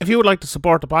If you would like to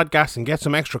support the podcast and get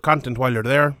some extra content while you're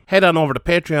there, head on over to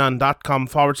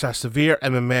patreon.com/Severe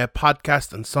MMA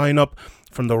podcast and sign up.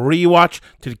 From the rewatch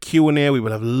to the Q&A, we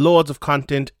will have loads of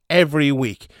content every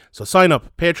week. So sign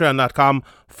up,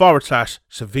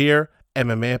 patreon.com/Severe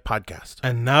MMA podcast.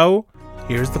 And now,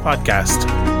 here's the podcast.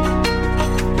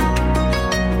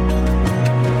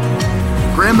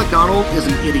 Graham McDonald is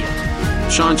an idiot.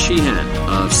 Sean Sheehan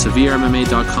of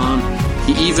SevereMMA.com.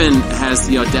 He even has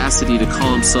the audacity to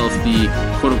call himself the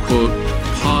quote-unquote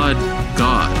pod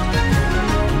god.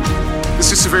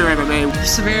 This is Severe MMA.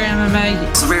 Severe MMA.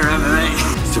 Severe MMA.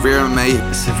 Severe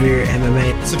MMA. Severe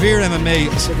MMA. Severe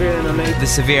MMA. Severe MMA. The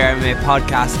Severe MMA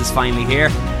podcast is finally here.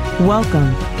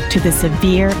 Welcome to the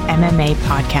Severe MMA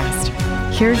podcast.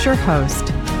 Here's your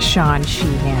host, Sean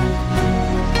Sheehan.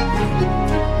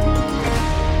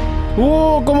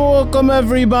 Welcome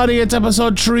everybody. It's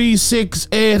episode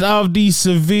 368 of the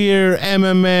Severe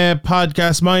MMA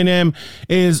podcast. My name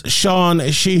is Sean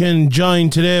Sheehan,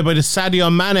 joined today by the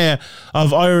Sadio Mane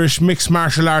of Irish mixed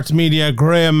martial arts media,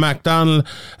 Graham McDonald,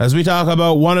 as we talk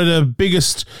about one of the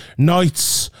biggest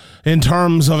nights in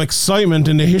terms of excitement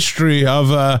in the history of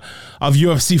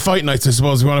UFC fight nights, I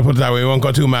suppose, if you want to put it that way. We won't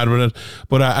go too mad with it,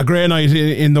 but a great night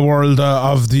in the world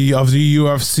of the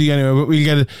UFC anyway. But we'll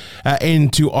get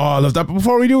into all of that. But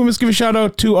before we do, we must give a shout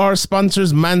out to our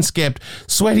sponsors, Manscaped.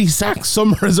 Sweaty sack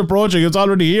summer is approaching. It's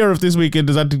already here if this weekend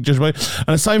is that just right,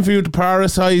 and it's time for you to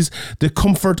prioritise the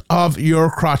comfort of your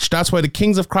crotch. That's why the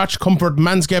Kings of Crotch Comfort,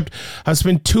 Manscaped, have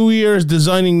spent 2 years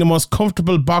designing the most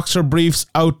comfortable boxer briefs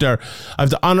out there. I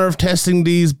have the honour of testing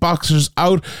these boxers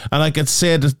out, and I can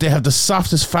say that they have the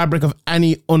softest fabric of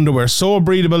any underwear, so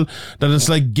breathable that it's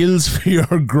like gills for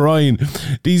your groin.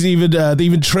 They even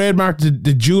trademarked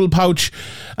the jewel pouch,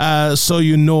 so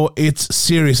you know it's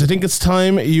serious. I think it's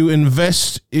time you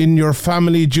invest in your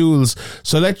family jewels.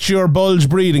 So let your bulge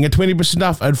breathe and get 20%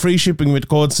 off and free shipping with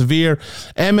code SEVERE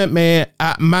MMA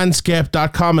at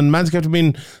manscaped.com. And Manscaped have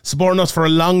been supporting us for a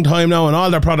long time now on all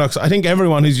their products. I think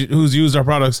everyone who's used their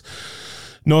products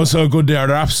knows how good they are.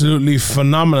 They're absolutely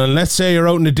phenomenal. And let's say you're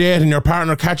out on a date and your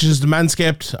partner catches the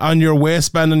Manscaped on your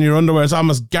waistband and your underwear. It's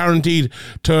almost guaranteed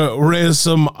to raise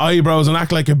some eyebrows and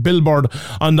act like a billboard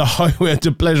on the highway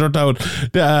to Pleasure Town.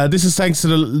 This is thanks to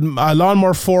the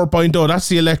Lawnmower 4.0. That's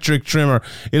the electric trimmer.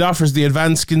 It offers the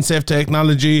advanced skin safe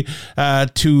technology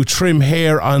to trim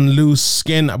hair on loose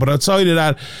skin. But outside of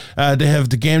that, they have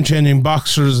the game-changing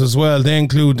boxers as well. They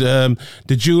include the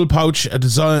jewel pouch,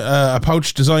 a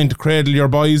pouch designed to cradle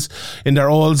your boys in their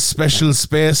old special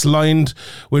space, lined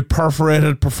with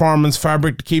perforated performance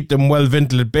fabric to keep them well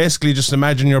ventilated. Basically, just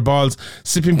imagine your balls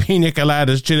sipping pina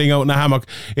coladas, chilling out in a hammock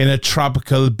in a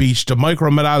tropical beach. The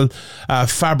micrometal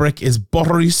fabric is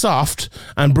buttery soft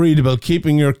and breathable,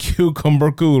 keeping your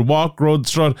cucumber cool. Walk, run,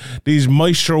 strut. These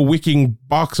moisture wicking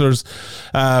boxers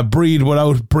breathe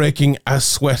without breaking a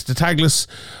sweat. The tagless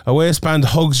waistband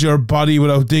hugs your body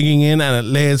without digging in, and it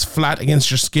lays flat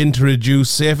against your skin to reduce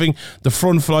safing. The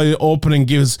front fly opening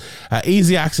gives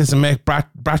easy access and make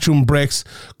bathroom breaks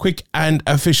quick and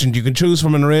efficient. You can choose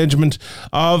from an arrangement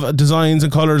of designs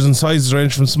and colours and sizes,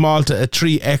 range from small to a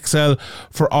 3XL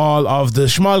for all of the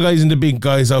small guys and the big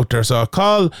guys out there. So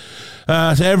call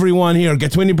to everyone here.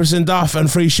 Get 20% off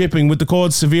and free shipping with the code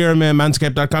SEVEREMMA at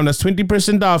manscaped.com. That's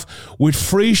 20% off with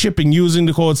free shipping using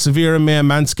the code SEVEREMMA at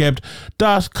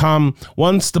manscaped.com.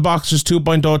 Once the Boxers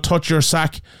 2.0 touch your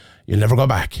sack, you'll never go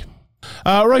back.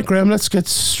 Right, Graham, let's get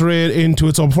straight into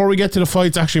it. So before we get to the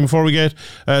fights, before we get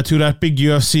to that big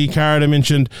UFC card I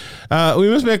mentioned, we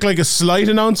must make like a slight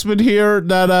announcement here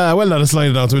that, well, not a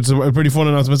slight announcement, it's a pretty fun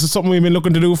announcement. It's something we've been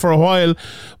looking to do for a while,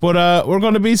 but we're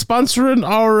going to be sponsoring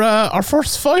our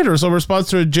first fighter. So we're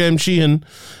sponsoring James Sheehan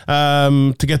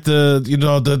to get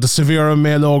the Severe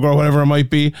MMA logo or whatever it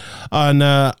might be on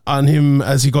him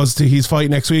as he goes to his fight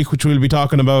next week, which we'll be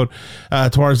talking about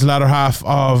towards the latter half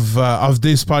of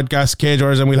this podcast, Cage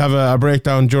Warriors, and we'll have a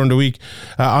breakdown during the week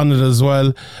on it as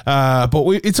well. But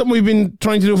it's something we've been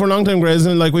trying to do for a long time, Greg,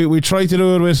 isn't it? Like we tried to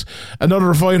do it with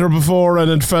another fighter before, and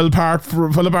it fell apart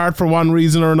for one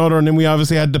reason or another, and then we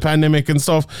obviously had the pandemic and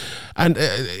stuff. And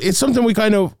it's something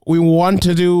we want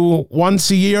to do once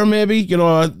a year, maybe. You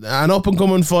know, an up and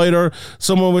coming fighter,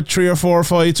 someone with 3 or 4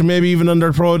 fights, or maybe even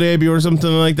under pro debut or something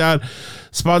like that.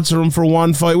 Sponsor them for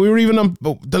one fight. We were even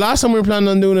the last time we were planning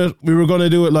on doing it, we were going to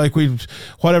do it like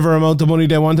whatever amount of money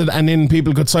they wanted, and then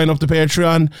people could sign up to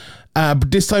Patreon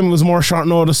But this time it was more short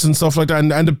notice and stuff like that,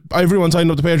 and everyone signed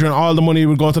up to Patreon. All the money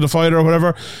would go to the fighter or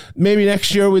whatever. Maybe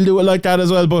next year we'll do it like that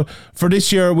as well. But for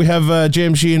this year, we have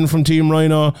James Sheehan from Team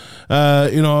Rhino,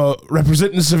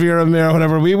 representing Severe MMA or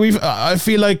whatever. I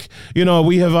feel like,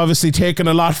 we have obviously taken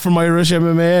a lot from Irish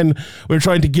MMA, and we're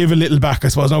trying to give a little back, I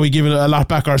suppose. Now we give it a lot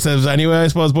back ourselves anyway, I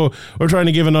suppose, but we're trying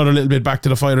to give another little bit back to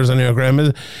the fighters anyway,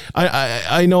 Graham.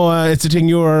 I know it's a thing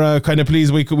you were kind of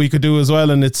pleased we could do as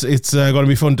well, and it's going to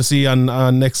be fun to see on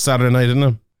next Saturday night, isn't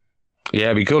it? Yeah,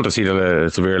 it'd be cool to see the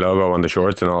Severe logo on the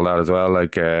shorts and all that as well.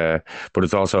 But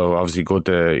it's also obviously good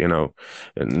to,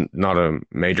 not a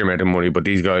major amount of money, but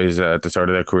these guys at the start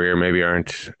of their career maybe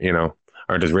aren't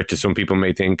as rich as some people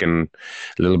may think, and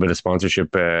a little bit of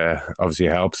sponsorship obviously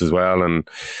helps as well, and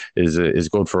is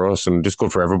good for us and just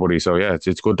good for everybody. So yeah,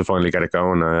 it's good to finally get it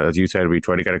going. As you said, we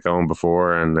tried to get it going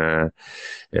before, and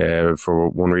for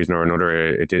one reason or another,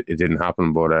 it didn't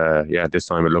happen. But this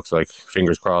time it looks like,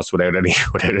 fingers crossed, without any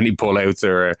pullouts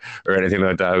or anything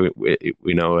like that.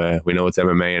 We know it's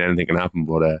MMA and anything can happen,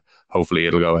 but hopefully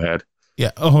it'll go ahead.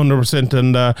 Yeah, 100%.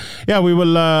 And we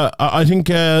will. I think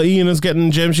Ian is getting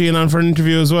James Sheehan on for an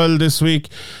interview as well this week.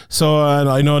 So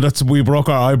I know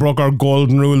I broke our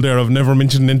golden rule there of never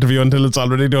mention an interview until it's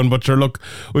already done. But sure, look,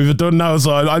 we've it done now,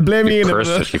 so I'll blame Ian.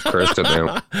 You've cursed it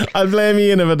now. I'll blame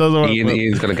Ian if it doesn't work.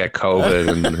 Ian's going to get COVID,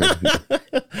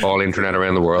 and all internet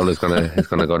around the world is going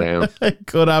to go down. It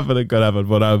could happen.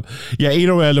 But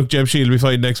either way, look, James Sheehan will be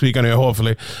fighting next week anyway.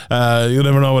 Hopefully, you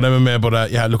never know with MMA.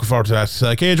 But looking forward to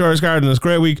that. Cage Warriors Garden. It's a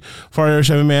great week for Irish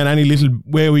MMA, and any little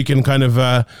way we can kind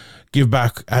of give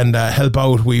back and help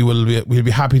out, we'll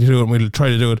be happy to do it, and we'll try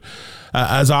to do it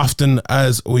as often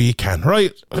as we can.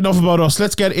 Right, enough about us.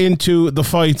 Let's get into the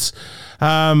fights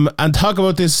and talk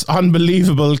about this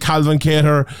unbelievable Calvin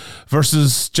Kattar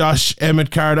versus Josh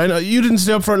Emmett card. I know you didn't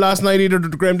stay up for it last night either,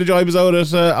 Graham. Did you? I was out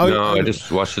at I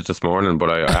just watched it this morning, but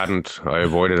I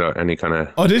avoided any kind of.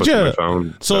 Oh, did you? My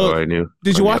phone, so I knew.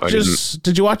 Did you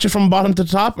watch it from bottom to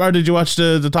top, or did you watch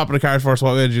the top of the card first?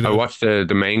 What way did you do? I watched the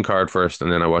main card first,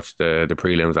 and then I watched the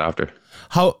prelims after.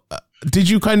 How did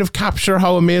you kind of capture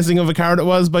how amazing of a card it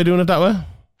was by doing it that way?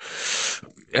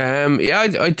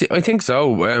 I think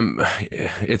so.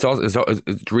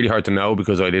 It's really hard to know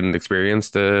because I didn't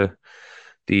experience the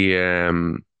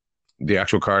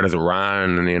actual card as it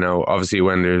ran, and obviously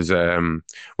when there's when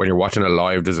you're watching it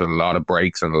live, there's a lot of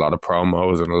breaks and a lot of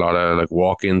promos and a lot of like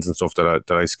walk-ins and stuff that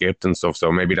I skipped and stuff.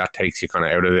 So maybe that takes you kind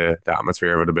of out of the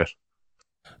atmosphere of it a bit.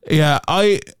 Yeah,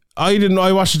 I didn't.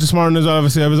 I watched it this morning as well.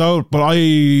 Obviously, I was out, but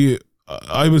I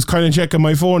was kind of checking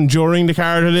my phone during the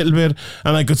card a little bit,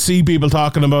 and I could see people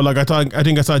talking about, like, I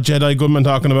think I saw Jedi Goodman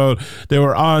talking about they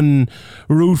were en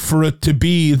route for it to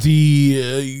be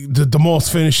the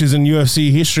most finishes in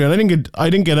UFC history, and I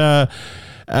think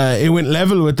it went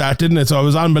level with that, didn't it? So it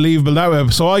was unbelievable that way.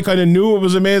 So I kind of knew it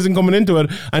was amazing coming into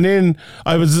it, and then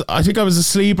I think I was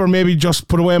asleep or maybe just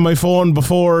put away my phone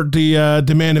before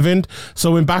the main event.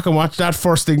 So I went back and watched that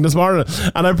first thing this morning,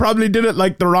 and I probably did it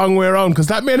like the wrong way around, because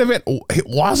that main event, it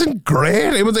wasn't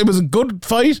great. It was a good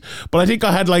fight, but I think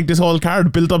I had like this whole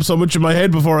card built up so much in my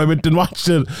head before I went and watched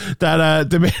it that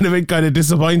the main event kind of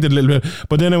disappointed a little bit.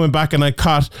 But then I went back and I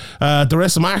caught the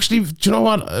rest of them. Actually, do you know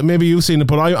what? Maybe you've seen it,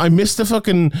 but I missed the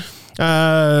fucking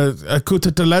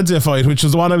Kuta Teledze fight, which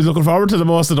was the one I was looking forward to the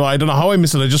most of the I don't know how I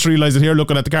missed it. I just realised it here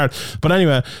looking at the card. But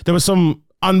anyway, there was some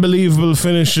unbelievable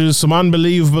finishes, some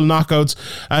unbelievable knockouts,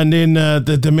 and then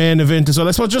the main event as well.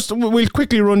 I suppose we'll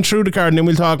quickly run through the card, and then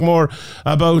we'll talk more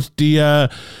about the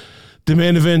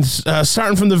main event,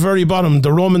 starting from the very bottom.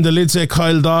 The Roman Dolidze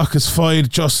Kyle Daukaus fight,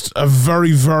 just a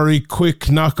very, very quick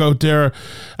knockout there.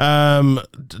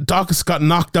 Daukaus got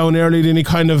knocked down early, then he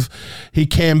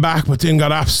came back, but then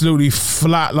got absolutely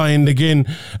flatlined again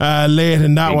late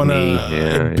in that big one.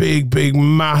 A big,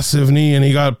 massive knee, and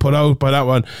he got put out by that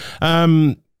one.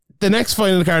 The next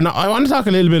fight in the card, now I want to talk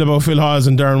a little bit about Phil Hawes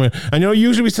and Darren Wayne. And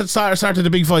usually we start at the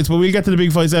big fights, but we'll get to the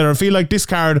big fights later. I feel like this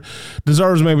card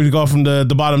deserves maybe to go from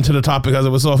the bottom to the top because it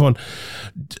was so fun.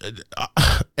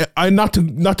 I'm not to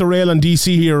rail on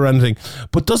DC here or anything,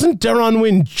 but doesn't Darren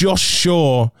Wayne just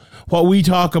show what we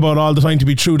talk about all the time to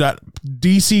be true, that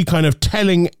DC kind of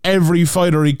telling every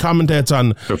fighter he commentates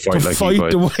on to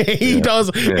fight the way he does.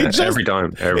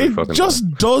 It just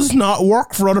does not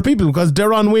work for other people, because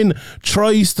Darren Wayne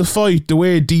tries to fight the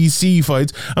way DC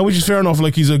fights, and which is fair enough.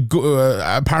 Like, he's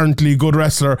apparently good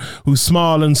wrestler who's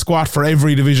small and squat for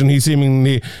every division. He's like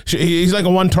a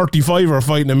 135er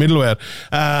fighting a middleweight.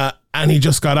 and he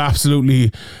just got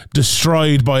absolutely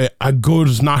destroyed by a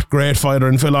good, not great fighter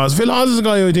in Phil Hawes. Phil Hawes is a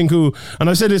guy I think who, and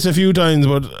I've said this a few times,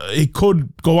 but he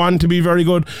could go on to be very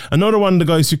good. Another one of the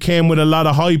guys who came with a lot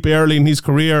of hype early in his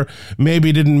career,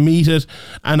 maybe didn't meet it,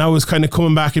 and I was kind of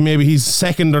coming back in maybe his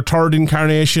second or third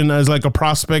incarnation as like a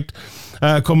prospect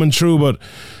coming through, but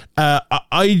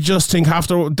I just think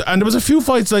after, and there was a few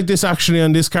fights like this actually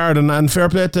on this card, and fair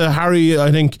play to Harry,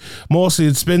 I think mostly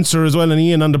it's Spencer as well and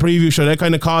Ian on the preview show, they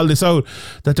kind of called this out,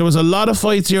 that there was a lot of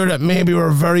fights here that maybe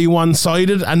were very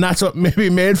one-sided, and that's what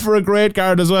maybe made for a great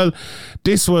card as well.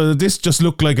 This just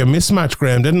looked like a mismatch,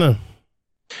 Graham, didn't it?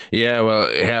 Yeah,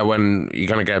 well, yeah, when you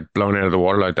kind of get blown out of the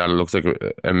water like that, it looks like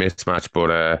a mismatch,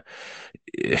 but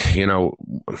you know,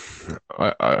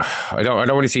 I don't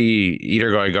really see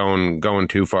either guy going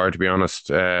too far, to be honest.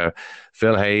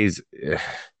 Phil Hayes,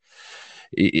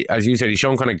 as you said, he's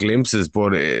shown kind of glimpses,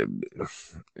 but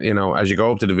you know, as you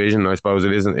go up the division, I suppose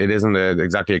it isn't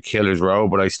exactly a killer's row,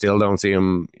 but I still don't see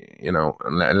him, you know,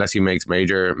 unless he makes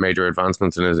major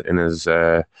advancements in his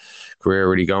career,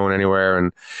 really going anywhere.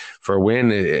 And for a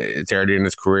win, it's early in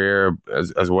his career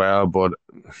as well, but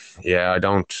yeah, I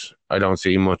don't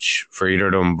see much for either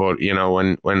of them. But you know,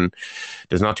 when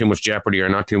there's not too much jeopardy or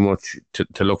not too much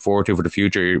to look forward to for the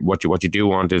future, what you do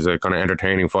want is a kind of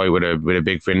entertaining fight with a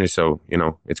big finish. So you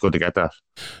know, it's good to get that.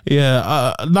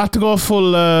 Yeah, not to go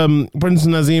full Prince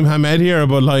Nazim Hamed here,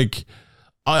 but like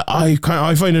I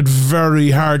find it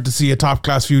very hard to see a top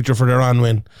class future for Iran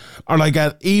win, or like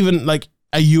even like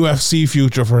a UFC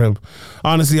future for him.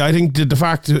 Honestly, I think the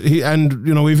fact and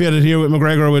you know, we've had it here with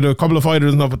McGregor with a couple of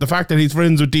fighters and stuff, but the fact that he's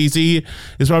friends with DC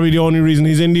is probably the only reason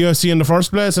he's in the UFC in the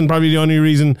first place, and probably the only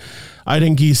reason I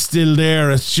think he's still there.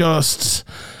 It's just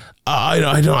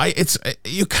it's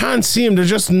you can't see him. There's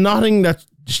just nothing that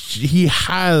he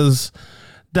has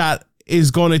that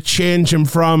is going to change him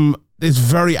from this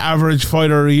very average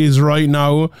fighter he is right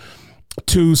now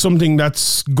to something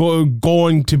that's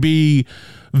going to be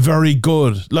very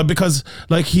good, like, because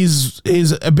like his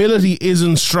ability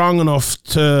isn't strong enough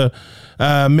to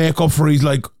make up for his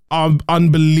like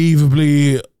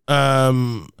unbelievably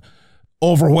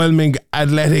overwhelming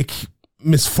athletic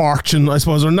misfortune, I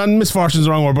suppose, or not misfortune's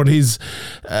the wrong word, but he's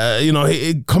you know,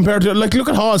 compared to, like, look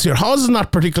at Hawes here. Hawes is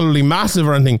not particularly massive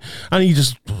or anything, and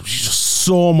he's just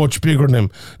so much bigger than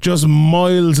him, just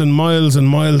miles and miles and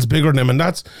miles bigger than him, and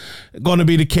that's going to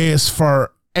be the case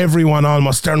for everyone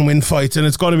almost during win fights, and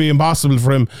it's going to be impossible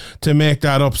for him to make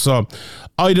that up. So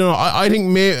I don't know, I think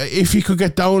maybe if he could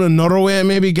get down another way,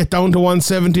 maybe get down to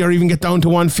 170 or even get down to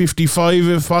 155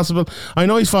 if possible. I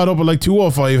know he's fought up at like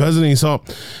 205, hasn't he? So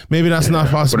maybe that's not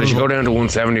possible. But as you go down to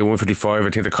 170, 155, I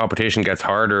think the competition gets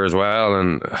harder as well,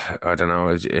 and I don't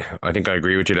know, I think I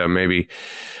agree with you that maybe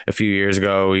a few years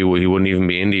ago he wouldn't even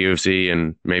be in the UFC,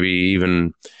 and maybe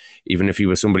even if he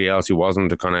was somebody else who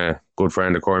wasn't a kind of good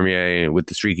friend of Cormier, with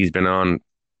the streak he's been on,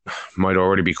 might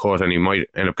already be cut, and he might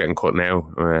end up getting cut now,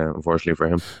 unfortunately for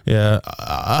him. Yeah,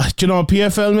 you know,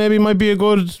 PFL maybe might be a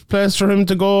good place for him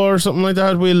to go or something like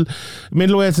that.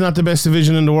 Middleweight's not the best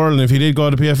division in the world, and if he did go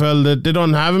to PFL, they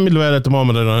don't have a middleweight at the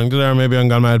moment. I don't think they're, maybe I'm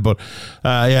gone mad, but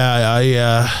I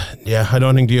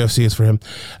don't think the UFC is for him.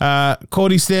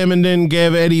 Cody Stamann then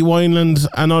gave Eddie Wineland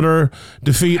another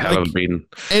defeat. Hell of a beating.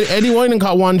 Eddie Wineland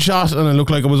caught one shot and it looked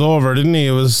like it was over, didn't he?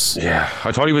 It was. Yeah,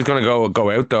 I thought he was going to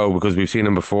go out though, because we've seen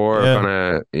him before.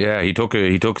 He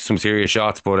took some serious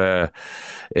shots, but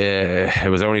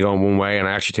it was only going one way, and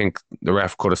I actually think the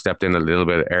ref could have stepped in a little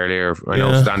bit earlier. I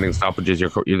know standing stoppages,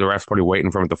 the ref's probably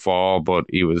waiting for him to fall, but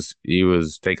he was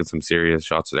taking some serious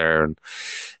shots there, and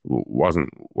wasn't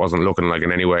looking like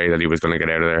in any way that he was going to get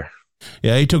out of there.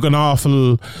 Yeah, he took an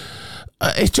awful.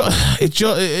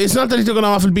 It's not that he took an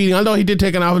awful beating, although he did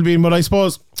take an awful beating, but I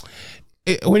suppose.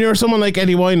 When you're someone like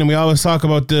Eddie Wineland, we always talk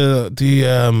about the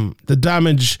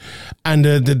damage and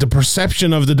the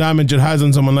perception of the damage it has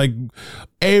on someone. Like,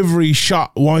 every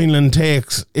shot Wineland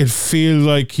takes, it feels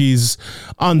like he's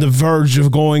on the verge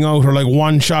of going out, or like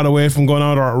one shot away from going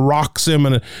out, or it rocks him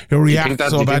and he reacts so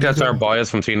bad. Do you think that's our bias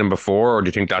from seeing him before, or do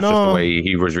you think that's just the way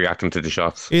he was reacting to the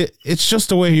shots? It's just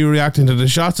the way he reacting to the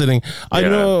shots, I think. I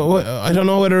don't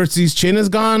know whether it's his chin is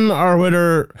gone or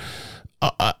whether...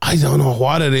 I don't know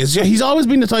what it is. Yeah, he's always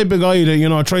been the type of guy that, you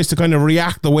know, tries to kind of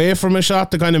react away from a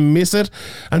shot to kind of miss it,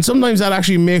 and sometimes that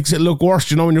actually makes it look worse,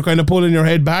 you know, when you're kind of pulling your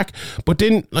head back. But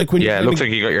then, like, when it looks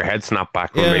like you got your head snapped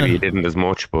back, but maybe you didn't as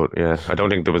much. But yeah, I don't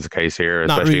think there was a case here,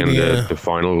 especially really, in the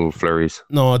final flurries.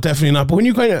 No, definitely not. But when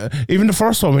you kind of, even the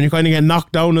first one, when you kind of get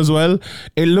knocked down as well,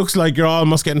 it looks like you're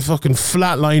almost getting fucking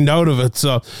flatlined out of it.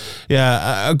 So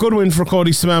yeah, a good win for Cody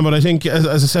Stamann. But I think, as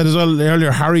I said as well earlier,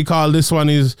 Harry called this one.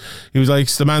 He was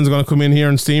likes the man's going to come in here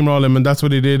and steamroll him, and that's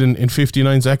what he did in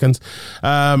 59 seconds.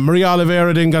 Maria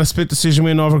Oliveira then got a split decision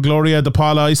win over Gloria De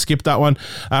Paula. I skipped that one.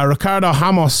 Ricardo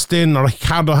Hamos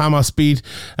beat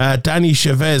Danny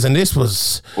Chavez, and this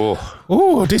was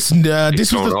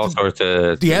this was all sorts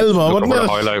of the elbow, wasn't it?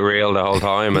 Highlight reel the whole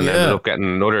time, and ended up getting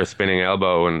another spinning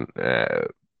elbow and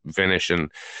finish.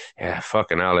 And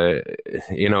fucking hell,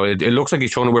 it looks like he's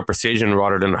trying to with precision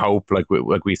rather than hope, like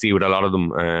we see with a lot of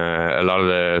them, a lot of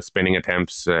the spinning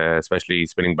attempts, especially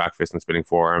spinning back fist and spinning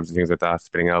forearms and things like that,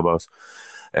 spinning elbows.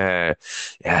 I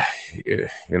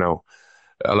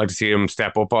like to see him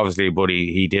step up, obviously, but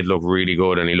he did look really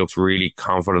good, and he looks really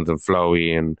confident and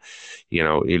flowy, and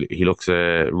he looks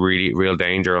a really real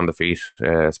danger on the feet,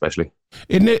 especially.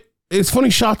 Isn't it? It's funny,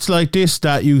 shots like this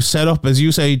that you set up, as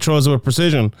you say, he throws with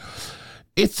precision.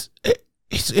 It's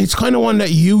kind of one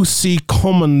that you see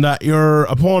coming that your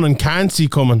opponent can't see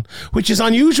coming, which is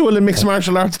unusual in mixed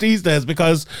martial arts these days,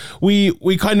 because we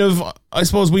kind of, I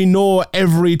suppose, we know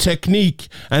every technique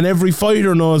and every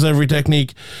fighter knows every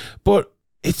technique, but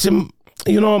it's do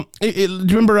you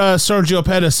remember Sergio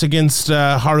Pettis against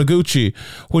Haraguchi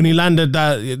when he landed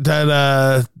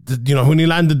when he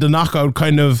landed the knockout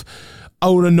kind of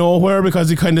out of nowhere because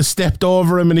he kind of stepped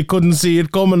over him and he couldn't see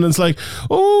it coming, and it's like,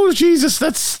 oh Jesus,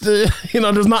 that's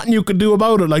there's nothing you could do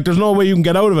about it. Like, there's no way you can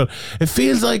get out of it. It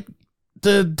feels like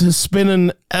the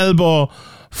spinning elbow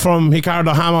from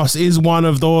Ricardo Hamos is one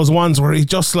of those ones where he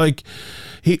just like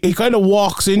he kind of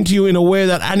walks into you in a way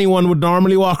that anyone would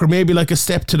normally walk, or maybe like a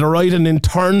step to the right, and then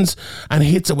turns and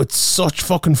hits it with such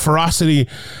fucking ferocity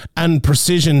and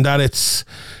precision that it's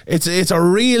a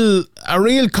real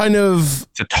kind of,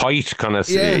 it's a tight kind of,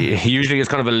 usually it's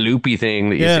kind of a loopy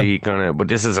thing that you see kind of, but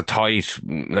this is a tight,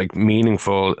 like,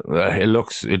 meaningful,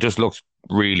 it just looks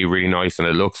really, really nice, and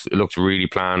it looks really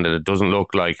planned, and it doesn't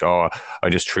look like, I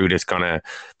just threw this kind of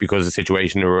because the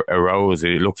situation arose.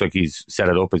 It looks like he's set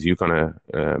it up, as you kind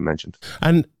of mentioned.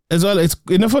 And as well, it's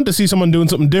enough fun to see someone doing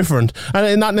something different,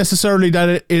 and not necessarily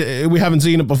that we haven't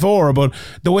seen it before, but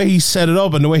the way he set it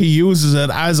up and the way he uses it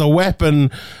as a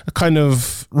weapon kind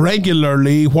of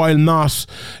regularly while not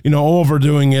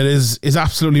overdoing it is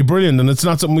absolutely brilliant. And it's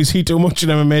not something we see too much in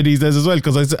MMA these days as well,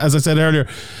 because as I said earlier,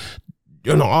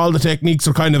 all the techniques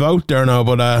are kind of out there now,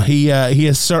 but he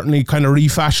has certainly kind of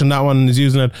refashioned that one and is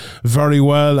using it very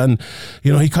well. And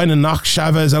he kind of knocked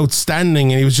Chavez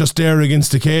outstanding, and he was just there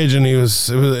against the cage, and it was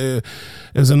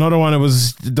another one. It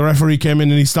was the referee came in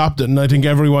and he stopped it, and I think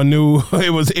everyone knew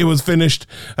it was finished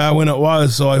when it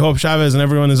was. So I hope Chavez and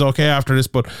everyone is okay after this.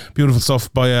 But beautiful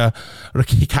stuff by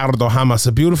Ricardo Hamos.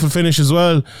 A beautiful finish as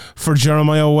well for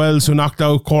Jeremiah Wells, who knocked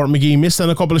out Court McGee. Missed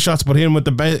on a couple of shots, but him with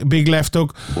the big left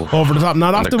hook over the top.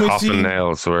 Not often the we coffin see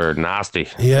nails were nasty.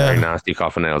 Yeah, very nasty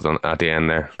coffin nails at the end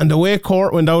there. And the way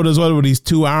Court went out as well with his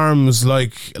two arms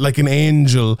like an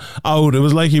angel out. It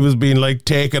was like he was being like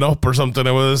taken up or something.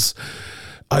 It was,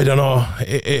 I don't know.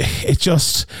 It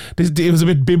was a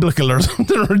bit biblical or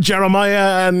something, or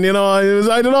Jeremiah, and it was,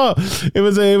 I don't know. It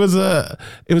was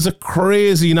a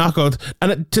crazy knockout,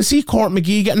 and to see Court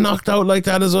McGee get knocked out like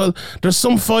that as well. There's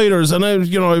some fighters, and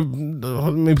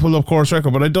let me pull up Court's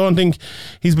record, but I don't think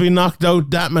he's been knocked out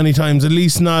that many times.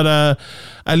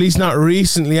 At least not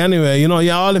recently, anyway.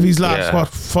 All of his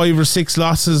last 5 or 6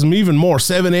 losses, and even more,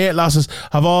 7, 8 losses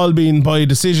have all been by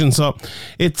decision. So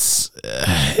it's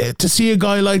to see a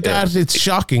guy like that, it's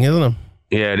shocking, isn't it?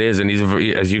 Yeah, it is, and he's,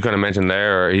 as you kind of mentioned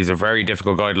there, he's a very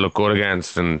difficult guy to look good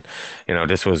against, and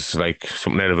this was like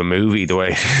something out of a movie. The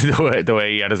way the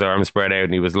way he had his arms spread out,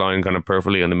 and he was lying kind of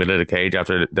perfectly in the middle of the cage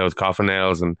after those coffin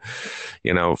nails, and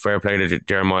fair play to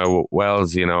Jeremiah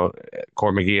Wells.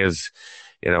 Court McGee has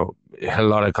a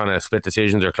lot of kind of split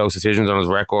decisions or close decisions on his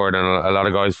record, and a lot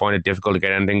of guys find it difficult to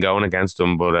get anything going against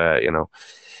him, but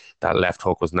that left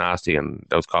hook was nasty, and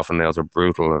those coffin nails were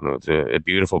brutal, and it was a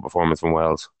beautiful performance from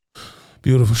Wells.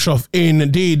 Beautiful stuff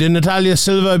indeed. And Natalia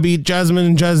Silva beat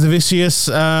Jasmine Jasdavicius.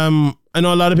 I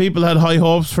know a lot of people had high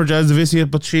hopes for Jasdavicius,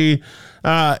 but she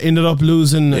ended up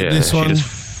losing this one. She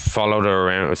just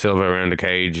followed Silva around the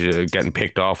cage, getting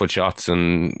picked off with shots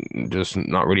and just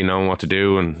not really knowing what to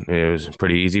do, and it was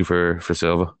pretty easy for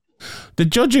Silva. The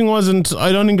judging wasn't,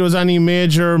 I don't think there was any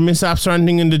major mishaps or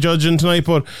anything in the judging tonight,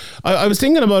 but I was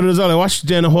thinking about it as well. I watched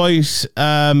Dana White's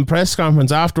press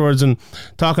conference afterwards and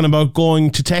talking about going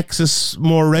to Texas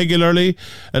more regularly,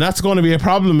 and that's going to be a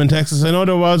problem in Texas. I know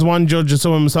there was one judge that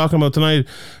someone was talking about tonight,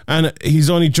 and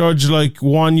he's only judged like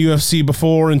one UFC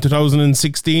before in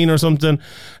 2016 or something,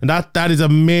 and that is a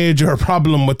major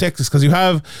problem with Texas, because you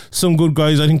have some good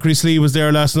guys. I think Chris Lee was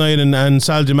there last night, and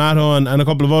Sal D'Amato and a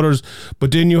couple of others,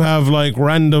 but then you have have like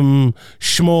random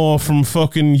schmo from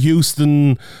fucking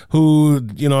Houston who,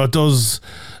 you know, does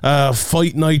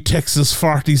Fight Night Texas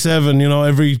 47, you know,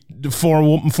 every 4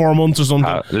 months or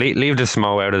something. Leave the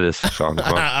Smo out of this, Sean.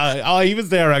 Come on. He was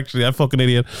there actually, that fucking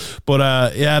idiot.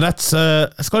 But yeah, that's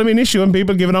it's going to be an issue when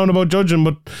people giving on about judging.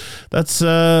 But that's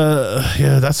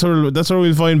that's where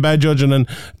we'll find bad judging, and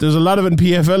there's a lot of it in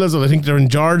PFL as well. I think they're in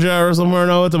Georgia or somewhere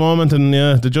now at the moment, and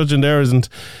yeah, the judging there isn't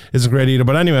great either.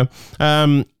 But anyway,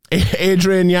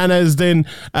 Adrian Yanez then,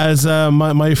 as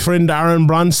my friend Aaron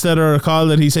Bronstetter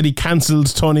called it, he said he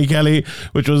cancelled Tony Kelly,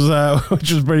 which was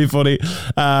pretty funny,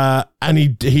 and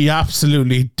he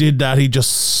absolutely did that. He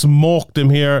just smoked him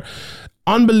here.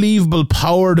 Unbelievable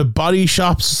power. The body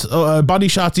shots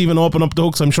even open up the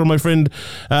hooks. I'm sure my friend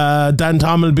Dan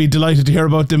Tom will be delighted to hear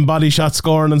about them body shot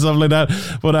scoring and stuff like that.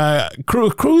 But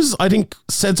Cruz, I think,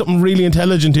 said something really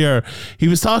intelligent here. He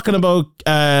was talking about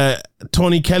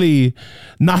Tony Kelly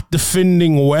not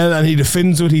defending well, and he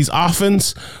defends with his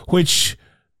offense, which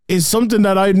is something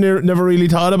that I'd never really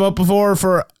thought about before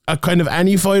for a kind of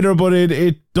any fighter, but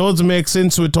it does make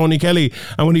sense with Tony Kelly.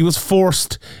 And when he was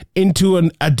forced into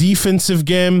a defensive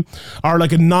game or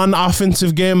like a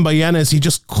non-offensive game by Yanez, he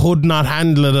just could not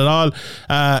handle it at all.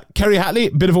 Kerry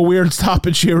Hatley, bit of a weird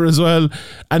stoppage here as well,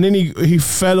 and then he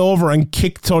fell over and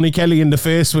kicked Tony Kelly in the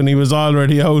face when he was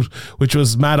already out, which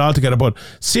was mad altogether. But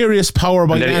serious power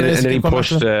by Yanez. And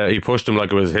then he pushed him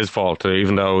like it was his fault,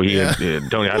 even though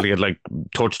Tony Hatley had like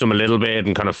touched him a little bit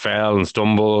and kind of fell and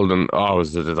stumbled, and it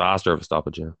was a disaster of a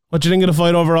stoppage. Yeah. What do you think of the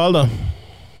fight overall, though?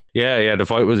 Yeah, the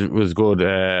fight was good.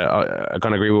 I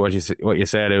kind of agree with what you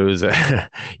said. It was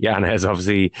Yanez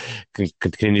obviously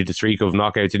continued the streak of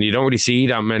knockouts, and you don't really see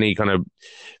that many kind of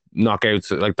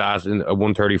knockouts like that in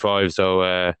 135.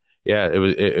 So yeah,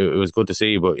 it was good to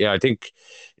see. But yeah, I think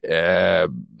the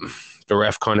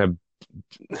ref kind of,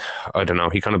 I don't know,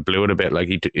 he kind of blew it a bit. Like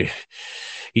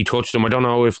he touched him. I don't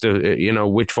know if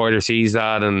which fighter sees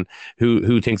that and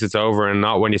who thinks it's over and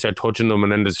not, when you start touching them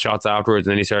and then there's shots afterwards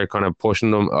and then you start kind of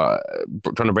pushing them,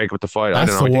 trying to break up the fight.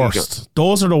 That's the worst.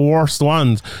 Those are the worst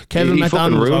ones. Kevin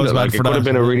McDonald was always bad for that. It could have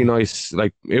been a really nice,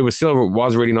 like, it was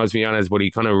really nice for Yanez, but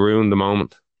he kind of ruined the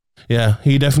moment. Yeah,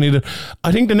 he definitely did.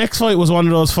 I think the next fight was one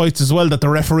of those fights as well that the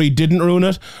referee didn't ruin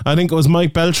it. I think it was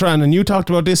Mike Beltran, and you talked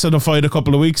about this at a fight a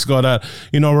couple of weeks ago, that,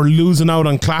 you know, we're losing out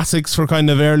on classics for kind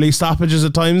of early stoppages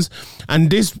at times, and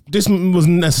this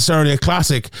wasn't necessarily a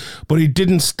classic, but he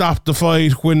didn't stop the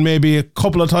fight when maybe a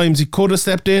couple of times he could have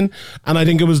stepped in, and I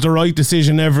think it was the right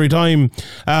decision every time.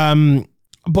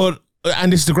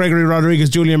 And this is the Gregory Rodriguez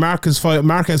Julian Marquez fight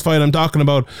I'm talking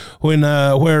about, when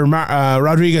where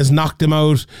Rodriguez knocked him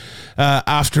out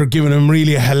after giving him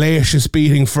really a hellacious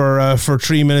beating for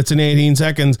 3 minutes and 18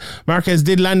 seconds. Marquez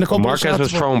did land a couple of shots. Marquez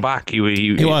was thrown back. He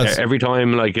was. Every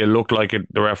time, like, it looked like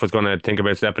the ref was going to think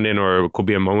about stepping in, or it could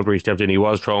be a moment where he stepped in, he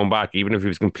was thrown back. Even if he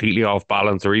was completely off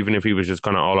balance, or even if he was just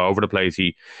kind of all over the place,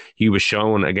 he was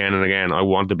shown again and again, I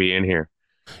want to be in here.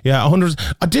 Yeah, 100.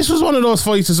 This was one of those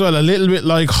fights as well, a little bit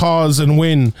like Hawes and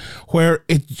Wynn, where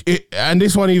it and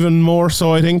this one even more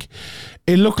so, I think,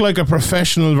 it looked like a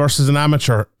professional versus an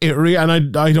amateur. And I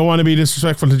don't want to be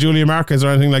disrespectful to Julian Marquez or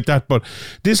anything like that, but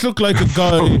this looked like a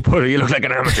guy. But you look like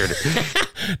an amateur.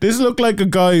 This looked like a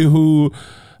guy who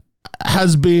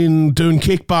has been doing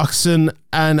kickboxing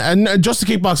and just the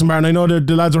kickboxing bar, and I know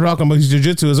the lads were talking about his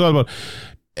jiu-jitsu as well, but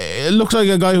it looks like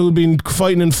a guy who'd been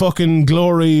fighting in fucking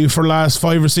Glory for the last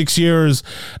 5 or 6 years,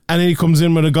 and then he comes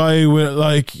in with a guy with,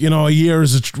 like, you know, a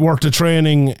year's worth of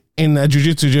training in a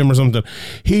jiu-jitsu gym or something.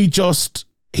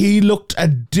 He looked a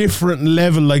different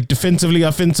level, like defensively,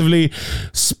 offensively,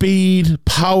 speed,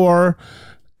 power,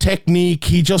 technique.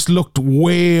 He just looked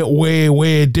way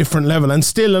different level, and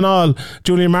still in all,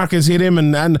 Julian Marquez hit him,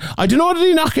 and I don't know, did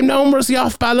he knock him down, or was he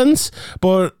off balance?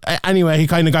 But anyway, he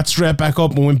kind of got straight back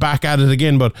up and went back at it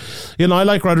again. But, you know, I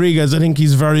like Rodriguez. I think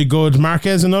he's very good.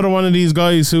 Marquez, another one of these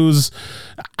guys who's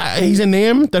he's a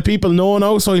name that people know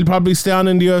now, so he'll probably stay on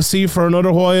in the UFC for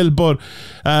another while, but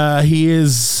he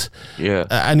is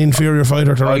an inferior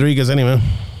fighter to Rodriguez anyway.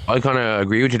 I kind of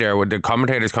agree with you there. The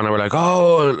commentators kind of were like,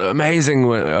 "Oh, amazing,"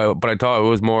 but I thought it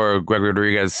was more Gregory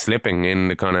Rodriguez slipping in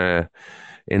the kind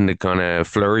of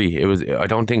flurry. It was. I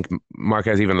don't think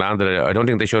Marquez even landed it. I don't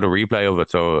think they showed a replay of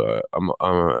it, so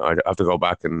I have to go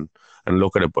back and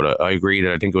look at it. But I agree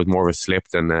that I think it was more of a slip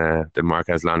than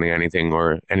Marquez landing anything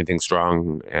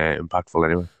strong, impactful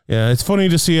anyway. Yeah, it's funny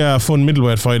to see a fun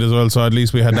middleweight fight as well, so at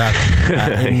least we had that.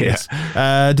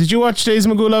 Yeah. Did you watch Days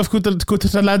Magulov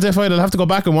Kutateladze fight? I'll have to go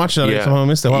back and watch that. Yeah, I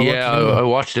missed it. I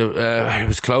watched it. It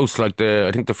was close. Like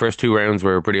I think the first 2 rounds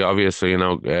were pretty obvious. So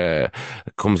it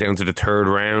comes down to the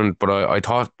 3rd round. But I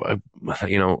thought, I'd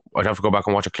have to go back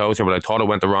and watch it closer. But I thought it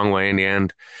went the wrong way in the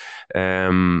end.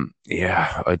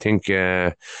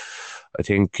 I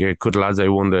think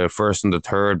Kutateladze won the 1st and the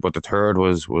 3rd, but the 3rd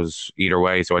was either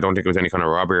way. So I don't think it was any kind of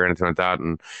robbery or anything like that.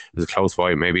 And it was a close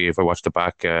fight. Maybe if I watched it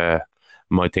back,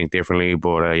 might think differently.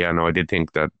 But I did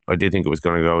think it was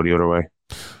going to go the other way.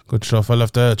 Good stuff. I'll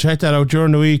have to check that out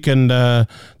during the week, and the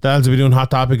lads will be doing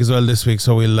Hot Topic as well this week,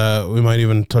 so we might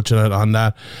even touch on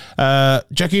that.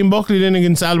 Joaquin Buckley then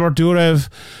against Albert Durev.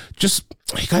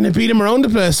 He kind of beat him around the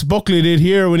place. Buckley did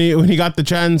here when he got the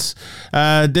chance.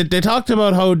 They talked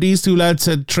about how these 2 lads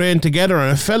had trained together,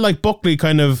 and it felt like Buckley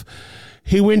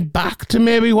he went back to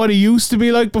maybe what he used to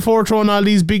be like before throwing all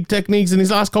these big techniques. In his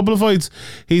last couple of fights,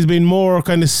 he's been more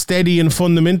kind of steady and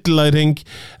fundamental, I think.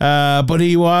 But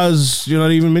he was,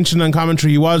 even mentioned on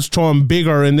commentary, he was throwing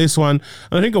bigger in this one.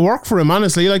 And I think it worked for him,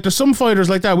 honestly. Like, there's some fighters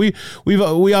like that. We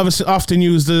obviously often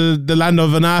use the Lando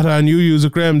Venata, and you use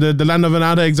it, Graham, the Lando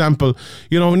Venata example.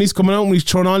 When he's coming out and he's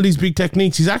throwing all these big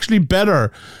techniques, he's actually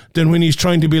better than when he's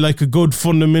trying to be like a good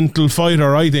fundamental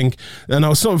fighter, I think. And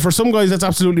now for some guys that's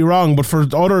absolutely wrong, but for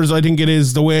others I think it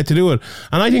is the way to do it.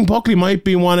 And I think Buckley might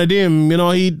be one of them.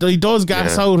 He does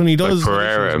gas out, and he does.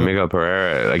 Like Miguel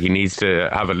Pereira, like he needs to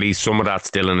have at least some of that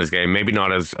still in his game. Maybe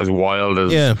not as wild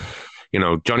as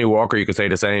Johnny Walker. You could say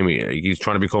the same. He's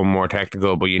trying to become more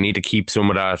technical, but you need to keep some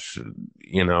of that,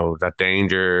 that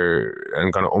danger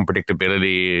and kind of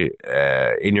unpredictability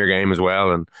in your game as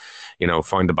well, and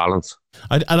find the balance.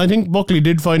 I think Buckley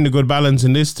did find a good balance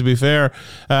in this, to be fair,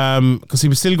 because he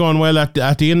was still going well at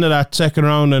the end of that 2nd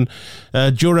round, and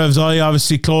Durev's eye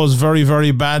obviously closed very,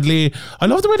 very badly. I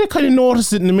love the way they kind of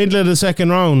noticed it in the middle of the 2nd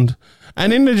round,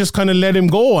 and then they just kind of let him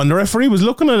go, and the referee was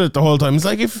looking at it the whole time. It's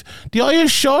like, if the eye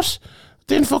is shut,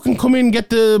 then fucking come in,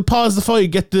 pause the fight,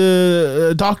 get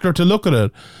the doctor to look at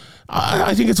it.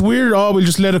 I think it's weird. We'll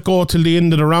just let it go till the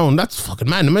end of the round. That's fucking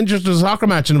man. I mean, just a soccer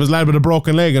match and it was a lad with a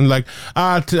broken leg, and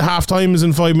half time is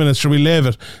in 5 minutes. Should we leave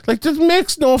it? That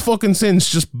makes no fucking sense.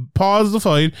 Just pause the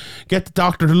fight, get the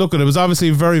doctor to look at it. It was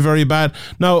obviously very, very bad.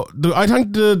 Now, I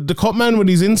think the cut man with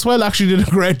his inswell actually did a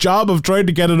great job of trying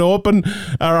to get it open,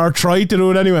 or tried to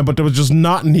do it anyway, but there was just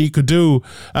nothing he could do.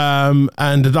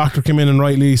 And the doctor came in and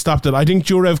rightly stopped it. I think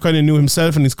Durev kind of knew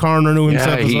himself, and his corner knew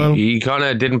himself as well. He kind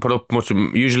of didn't put up much.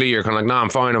 Usually you're kind of like, no, I'm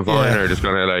fine, or just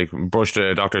kind of brush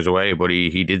the doctors away, but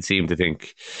he did seem to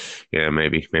think,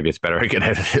 maybe it's better I get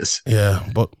out of this. Yeah,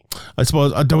 but I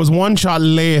suppose there was one shot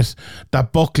late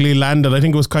that Buckley landed. I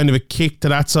think it was kind of a kick to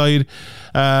that side,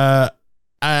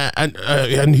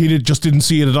 and he just didn't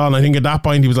see it at all. And I think at that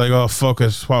point he was like, oh fuck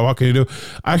it, what can you do?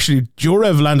 Actually,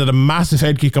 Durev landed a massive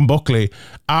head kick on Buckley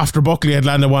after Buckley had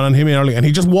landed one on him early, and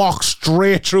he just walked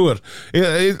straight through it.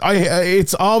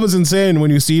 It's always insane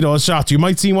when you see those shots. You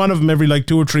might see one of them every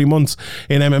 2 or 3 months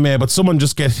in MMA, but someone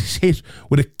just gets hit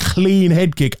with a clean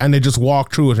head kick and they just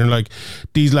walk through it, and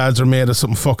these lads are made of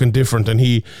something fucking different. And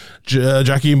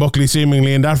Joaquin Buckley,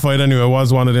 seemingly in that fight anyway,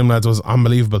 was one of them lads. Was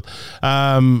unbelievable.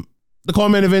 The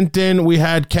co-main event then, we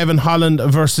had Kevin Holland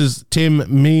versus Tim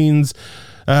Means.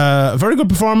 Very good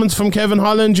performance from Kevin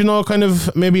Holland, kind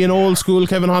of maybe an old school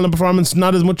Kevin Holland performance.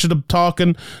 Not as much of the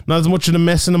talking, not as much of the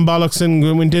messing and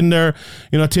bollocking went in there.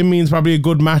 Tim Means probably a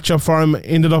good matchup for him.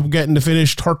 Ended up getting the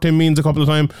finish, hurt Tim Means a couple of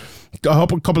times. We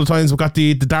got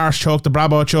the Darce choke, the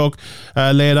Bravo choke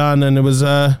laid on, and it was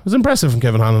impressive from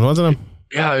Kevin Holland, wasn't it?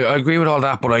 Yeah, I agree with all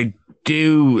that, but I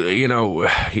do,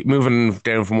 moving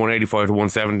down from 185 to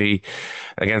 170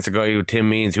 against a guy with Tim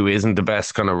Means, who isn't the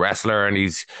best kind of wrestler, and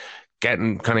he's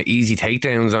getting kind of easy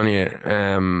takedowns on you.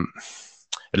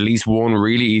 At least one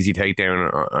really easy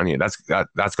takedown on you. That's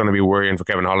going to be worrying for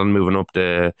Kevin Holland moving up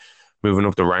the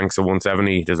ranks of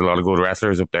 170. There's a lot of good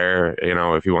wrestlers up there.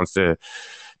 If he wants to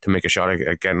make a shot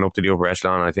at getting up to the upper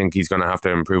echelon, I think he's going to have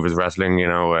to improve his wrestling.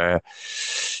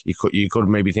 You could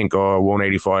maybe think,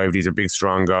 185, these are big,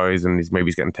 strong guys, and he's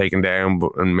getting taken down,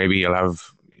 and maybe he'll have,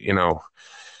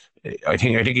 I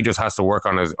think he just has to work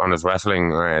on his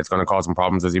wrestling. It's going to cause him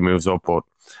problems as he moves up. But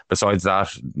besides that,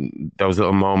 those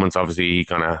little moments, obviously he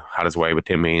kind of had his way with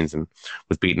Tim Means and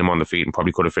was beating him on the feet, and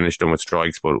probably could have finished him with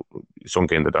strikes, but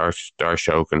sunk in the Darce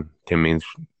choke, and Tim Means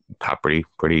tapped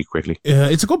pretty quickly. Yeah,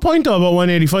 it's a good point though about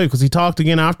 185, because he talked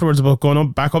again afterwards about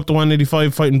going back up to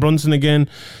 185, fighting Brunson again.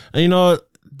 And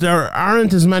there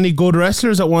aren't as many good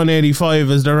wrestlers at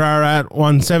 185 as there are at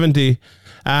 170.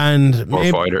 And More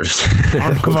fighters.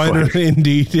 Or fighters,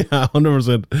 indeed, yeah,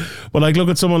 100%. But like, look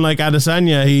at someone like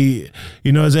Adesanya. He,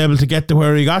 is able to get to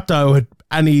where he got to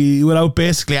without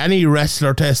basically any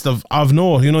wrestler test of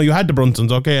note. You had the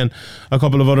Brunsons, okay, and a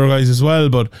couple of other guys as well,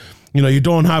 but you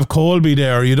don't have Colby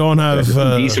there. You don't have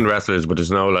decent wrestlers, but there's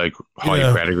no like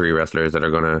high pedigree wrestlers that are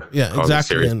gonna cause a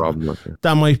serious problem.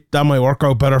 That might work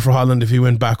out better for Holland if he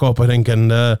went back up, I think. And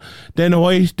Dana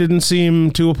White didn't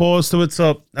seem too opposed to it,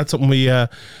 so that's something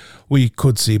we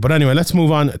could see. But anyway, let's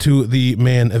move on to the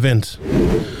main event.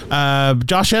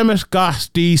 Josh Emmett got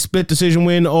the split decision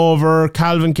win over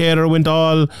Calvin Kattar. Went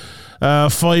all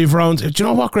 5 rounds. Do you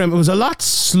know what, Graham? It was a lot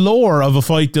slower of a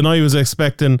fight than I was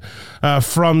expecting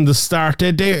from the start.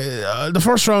 The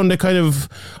first round, they kind of,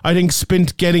 I think,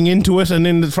 spent getting into it, and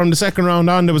then from the second round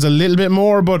on, there was a little bit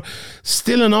more, but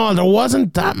still in all, there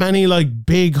wasn't that many like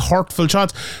big, hurtful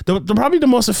shots. Probably the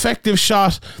most effective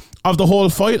shot of the whole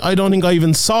fight, I don't think I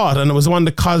even saw it, and it was the one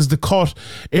that caused the cut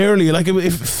early. Like,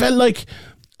 it felt like,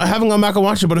 I haven't gone back and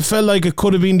watched it, but it felt like it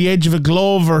could have been the edge of a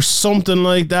glove or something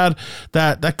like that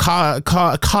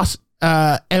caught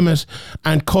Emmett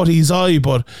and cut his eye.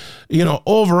 But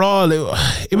overall,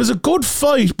 it was a good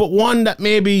fight, but one that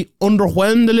maybe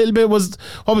underwhelmed a little bit. What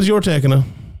was your take on it?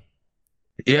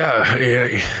 Yeah,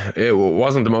 it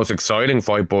wasn't the most exciting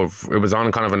fight, but it was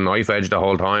on kind of a knife edge the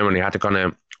whole time, and you had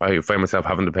to I find myself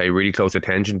having to pay really close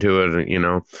attention to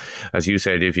it. As you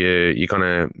said, if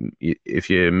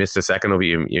you missed a second of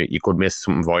it, you could miss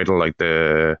something vital like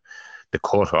the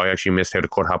cut. I actually missed how the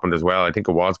cut happened as well. I think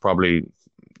it was probably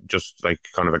just like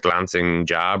kind of a glancing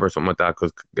jab or something like that,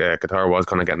 because Kattar was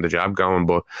kind of getting the jab going,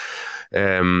 but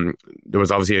there was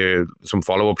obviously some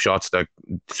follow-up shots that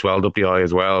swelled up the eye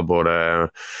as well. But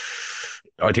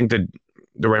I think that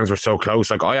the rounds were so close.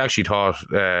 Like, I actually thought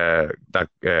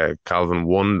that Calvin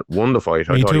won the fight.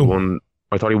 I thought he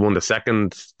won the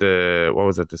second.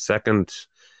 The second,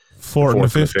 fourth and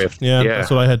the fifth. Yeah, that's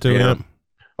what I had to. Yeah.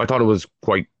 I thought it was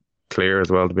quite clear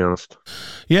as well, to be honest.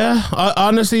 Yeah,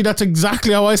 honestly, that's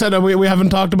exactly how I said it. We haven't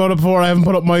talked about it before. I haven't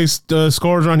put up my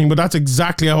scores or anything, but that's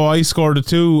exactly how I scored it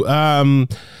too.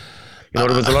 There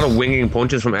was a lot of winging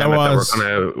punches from Emmett that were kind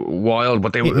of wild,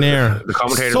 but they were the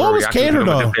commentators were reacting to them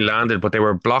as if they landed, but they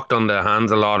were blocked on the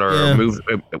hands a lot, or moved.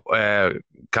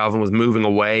 Calvin was moving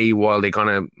away while they kind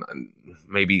of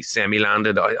maybe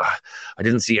semi-landed. I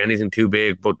didn't see anything too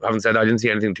big, but having said that, I didn't see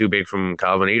anything too big from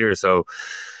Calvin either. So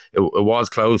it was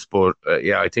close, but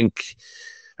I think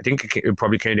it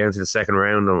probably came down to the second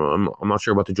round. I'm not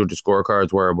sure what the judges'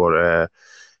 scorecards were, but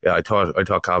I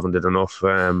thought Calvin did enough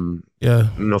to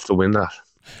win that.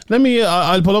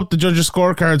 I'll pull up the judges'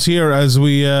 scorecards here as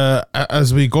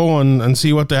we go and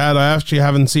see what they had. I actually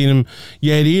haven't seen him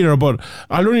yet either, but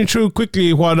I'll run you through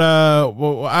quickly what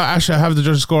actually I have the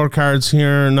judges' scorecards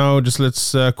here now. Just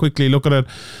let's quickly look at it.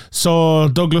 So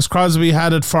Douglas Crosby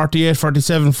had it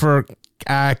 48-47 for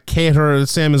Kattar, the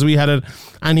same as we had it,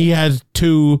 and he had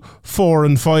 2, 4,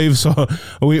 and 5. So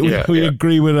we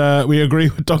agree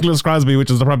with Douglas Crosby, which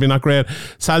is probably not great.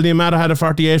 Sal D'Amato had a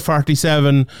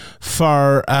 48-47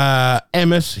 for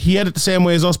Emmett. He had it the same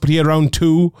way as us, but he had round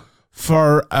 2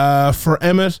 for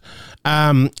Emmett.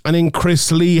 And then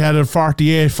Chris Lee had a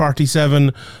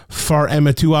 48-47 for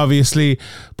Emmett too, obviously,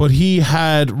 but he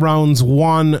had rounds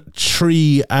 1,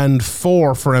 3, and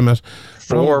 4 for Emmett.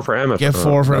 4 for Emmett. Yeah,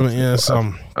 4 for Emmett. Yeah,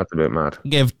 so that's a bit mad.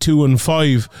 Gave 2 and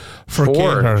 5 for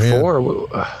Kattar. Yeah. 4.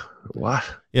 What?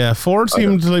 Yeah, 4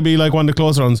 seemed to be like one of the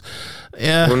closer rounds.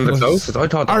 Yeah, one of the closest. I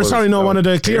thought. One of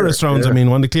the clearest rounds. Yeah. I mean,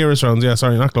 one of the clearest rounds. Yeah,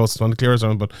 sorry, not closest. One of the clearest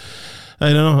rounds, but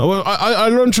I don't know. Well,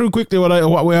 I'll run through quickly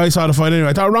what way I saw the fight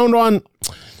anyway. I thought round 1,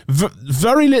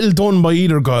 very little done by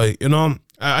either guy.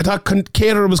 I thought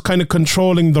Kattar was kind of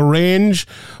controlling the range,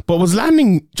 but was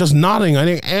landing just nothing. I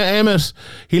think Emmett,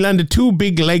 he landed 2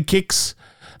 big leg kicks.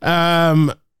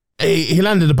 He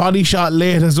landed a body shot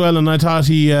late as well, and I thought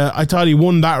he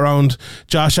won that round,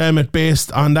 Josh Emmett,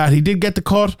 based on that. He did get the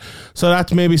cut, so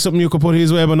that's maybe something you could put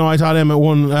his way, but no, I thought Emmett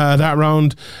won that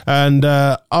round, and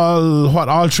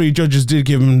all 3 judges did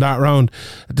give him that round.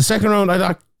 The second round, I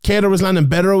thought Kattar was landing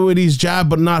better with his jab,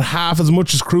 but not half as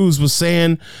much as Cruz was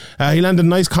saying. He landed a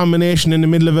nice combination in the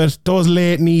middle of it. Those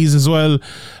late knees as well,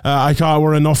 I thought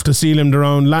were enough to seal him the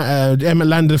round. Emmett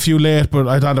landed a few late, but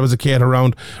I thought it was a Kattar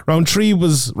round. Round 3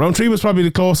 was probably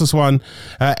the closest one.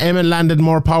 Emmett landed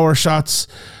more power shots.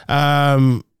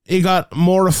 He got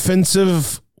more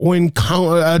offensive than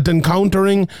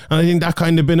countering, and I think that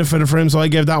kind of benefited for him, so I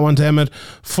gave that one to Emmett.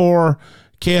 4,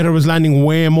 Kattar was landing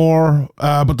way more,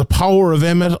 but the power of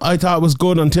Emmett I thought was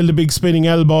good until the big spinning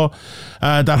elbow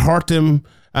that hurt him.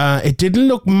 It didn't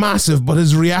look massive, but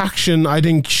his reaction, I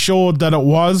think, showed that it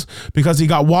was, because he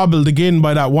got wobbled again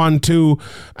by that 1-2,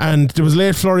 and there was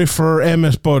late flurry for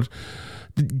Emmett, but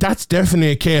that's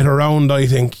definitely a cater round, I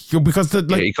think, because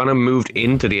he kind of moved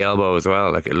into the elbow as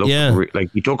well. Like it looked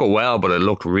like he took it well, but it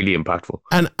looked really impactful.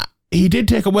 And he did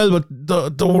take it well, but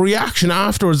the reaction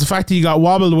afterwards, the fact that he got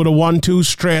wobbled with a 1-2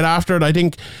 straight after it, I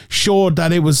think showed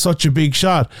that it was such a big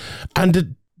shot.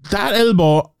 And that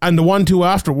elbow and the 1-2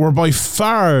 after were by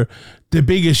far the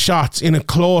biggest shots in a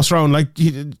close round. Like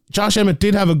Josh Emmett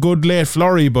did have a good late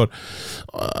flurry, but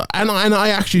and I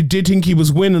actually did think he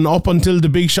was winning up until the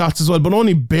big shots as well, but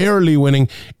only barely winning.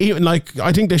 Even like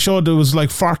I think they showed it was like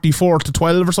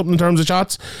 44-12 or something in terms of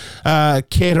shots.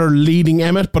 Cater leading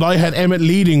Emmett, but I had Emmett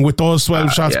leading with those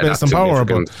 12 shots based on power.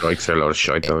 But strikes are a lot of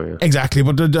shite though. Yeah. Exactly,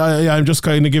 but I'm just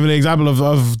kind of giving an example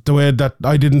of the way that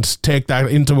I didn't take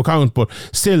that into account. But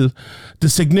still, the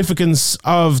significance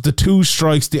of the 2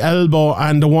 strikes, the elbow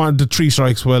and the 3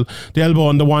 strikes, well, the elbow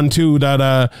and the 1-2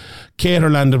 that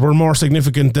Cater landed were more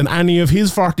significant than any of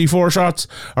his 44 shots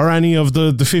or any of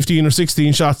the 15 or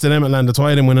 16 shots that Emmett landed. That's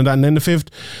why I didn't win on that. And then the 5th,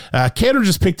 Cater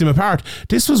just picked him apart.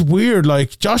 This was weird.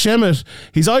 Like Josh Emmett,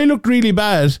 his eye looked really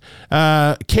bad.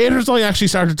 Cater's eye actually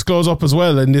started to close up as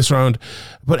well in this round,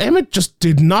 but Emmett just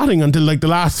did nothing until like the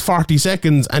last 40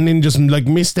 seconds and then just like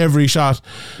missed every shot.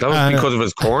 That was because of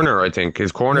his corner, I think.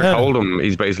 His corner told him,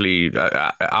 he's basically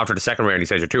after the second round he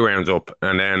said you're 2 rounds up,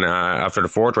 and then after the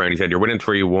 4th round he said you're winning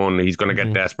 3-1, he's going to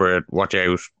get desperate, watch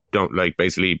out, don't, like,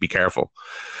 basically be careful.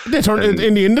 They turned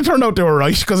in the end, they turned out they were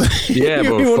right, because but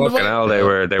fucking hell, they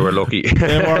were lucky.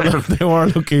 they were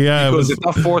lucky, yeah. Because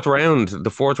that 4th round, the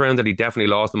 4th round that he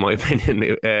definitely lost, in my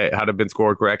opinion, had it been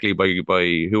scored correctly by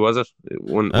who was it?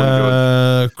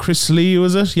 Chris Lee,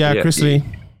 was it? Yeah, Chris Lee.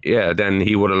 Yeah, then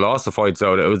he would have lost the fight.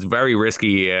 So it was very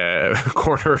risky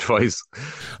corner advice.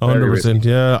 100%.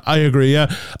 Yeah, I agree.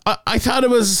 Yeah, I thought it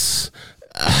was.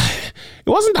 It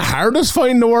wasn't the hardest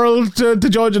fight in the world to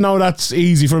judge, and now that's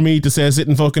easy for me to say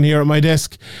sitting fucking here at my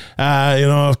desk,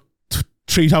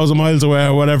 3,000 miles away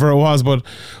or whatever it was, but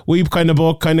we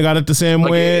both got it the same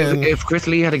way. If Chris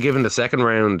Lee had given the second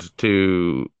round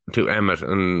to Emmett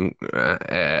and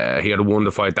he had won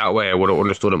the fight that way, I would have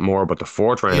understood it more. But the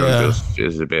 4th round just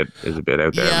is a bit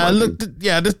out there. Yeah, look,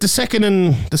 the second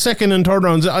and 3rd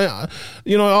rounds,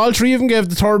 all 3 of them gave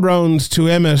the 3rd round to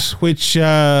Emmett, which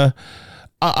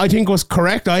I think was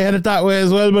correct. I had it that way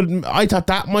as well, but I thought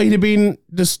that might have been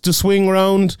the swing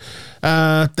round.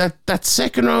 That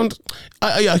second round,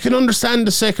 I can understand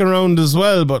the second round as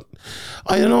well, but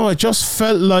I don't know. It just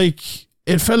felt like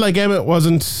Emmett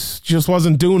wasn't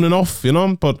doing enough,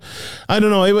 But I don't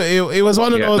know. It was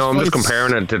one of those. No, I'm fights. just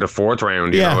comparing it to the 4th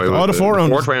round. The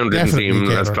 4th round didn't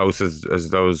seem as close as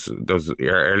those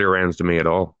earlier rounds to me at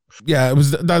all. Yeah,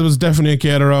 that was definitely a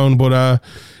cater round, but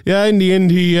in the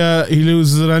end he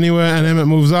loses it anyway, and Emmett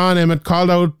moves on. Emmett called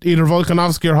out either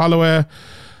Volkanovski or Holloway.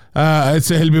 I'd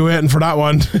say he'll be waiting for that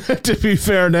one. To be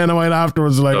fair, Dana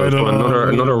afterwards, like, I don't know.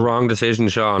 Another wrong decision,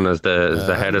 Sean, as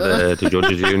the head of the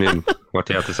judges union. What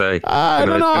do you have to say? I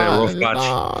don't know. It's been a rough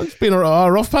patch. It's been a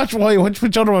rough patch. Why?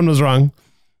 Which other one was wrong?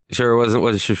 Sure, was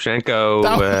Shevchenko?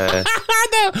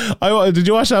 Did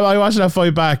you watch that? I watched that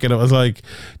fight back, and it was like,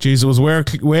 geez, it was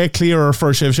way clearer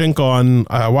for Shevchenko on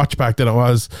watch back than it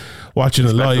was watching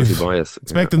it live.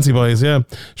 Expectancy bias, yeah.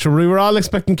 Sure, we were all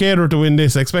expecting Cater to win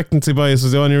this. Expectancy bias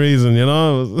was the only reason,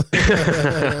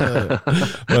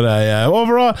 But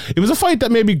overall, it was a fight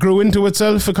that maybe grew into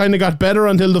itself. It kind of got better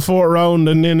until the 4th round,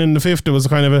 and then in the 5th, it was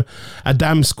kind of a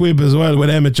damn squib as well, with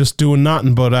Emmett just doing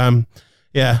nothing. But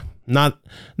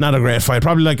not a great fight.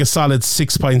 Probably like a solid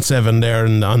 6.7 there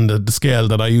on the scale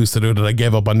that I used to do, that I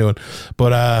gave up on doing.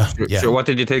 But So what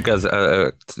did you think, as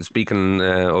speaking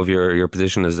of your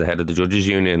position as the head of the judges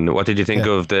union? What did you think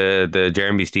of the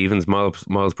Jeremy Stephens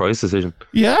Miles Price decision?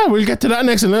 Yeah, we'll get to that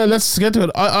next, and let's get to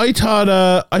it. I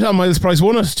thought Miles Price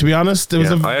won it, to be honest.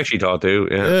 I actually thought too.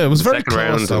 Yeah, it was very second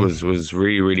close. Round was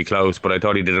really, really close, but I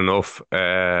thought he did enough.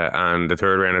 And the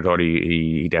 3rd round, I thought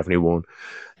he definitely won.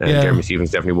 Jeremy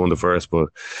Stephens definitely won the first, but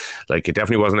like, it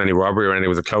definitely wasn't any robbery or anything. It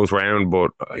was a close round,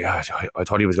 but I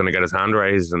thought he was going to get his hand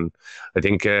raised, and I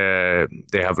think they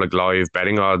have like live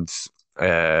betting odds.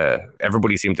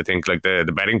 Everybody seemed to think, like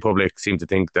the betting public seemed to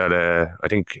think that I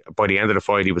think by the end of the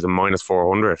fight he was a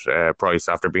 -400 price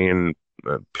after being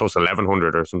plus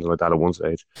 1,100 or something like that at one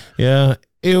stage. Yeah,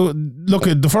 look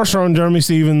at the first round, Jeremy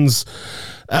Stephens.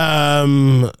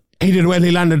 He did well. He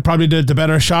landed probably the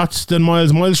better shots than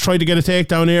Miles. Miles tried to get a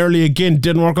takedown early again,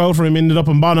 didn't work out for him. Ended up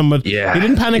on bottom, but he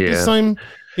didn't panic this time.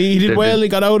 He did well. He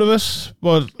got out of it,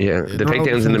 but yeah, the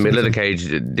takedowns in the middle of the cage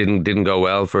didn't go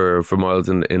well for Miles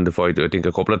in the fight. I think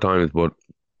a couple of times, but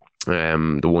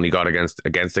the one he got against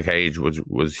the cage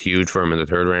was huge for him in the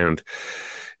third round.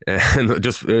 And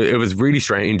just it was really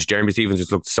strange. Jeremy Stephens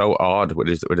just looked so odd with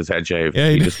his head shave.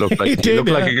 Yeah, he just looked like he looked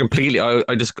like a completely.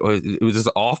 It was just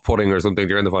off-putting or something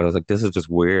during the fight. I was like, this is just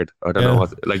weird. I don't know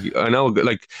what. Like I know,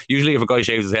 like usually if a guy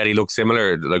shaves his head, he looks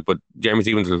similar. Like, but Jeremy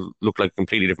Stephens looked like a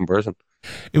completely different person.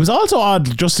 It was also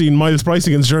odd just seeing Miles Price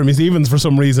against Jeremy Stephens for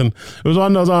some reason. It was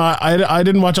one of those. I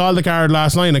didn't watch all the card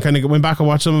last night. I kind of went back and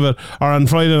watched some of it, or on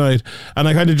Friday night, and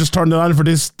I kind of just turned it on for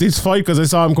this fight because I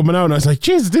saw him coming out, and I was like,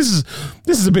 "Jeez, this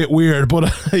is a bit weird."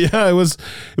 But yeah, it was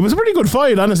a pretty good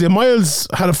fight. Honestly, Miles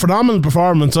had a phenomenal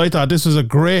performance. I thought this was a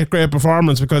great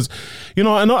performance because, you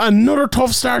know, another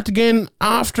tough start again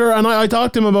after. And I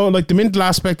talked to him about like the mental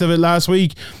aspect of it last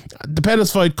week. The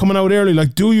Pettis fight coming out early.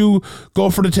 Like, do you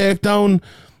go for the takedown?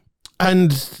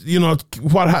 And, you know,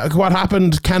 what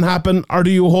happened can happen, or do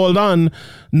you hold on,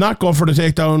 not go for the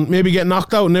takedown, maybe get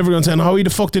knocked out, and everyone's saying, how the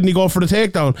fuck didn't he go for the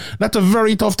takedown? That's a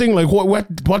very tough thing. Like,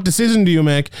 what decision do you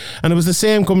make? And it was the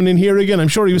same coming in here again. I'm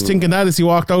sure he was thinking that as he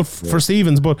walked out for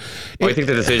Stephens. But I think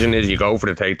the decision is you go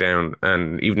for the takedown,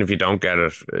 and even if you don't get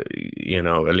it, you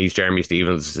know, at least Jeremy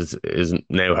Stephens is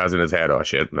now has in his head, oh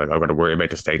shit, like I've got to worry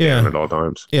about this takedown at all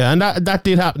times. Yeah, and that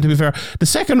did happen, to be fair. The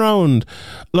second round,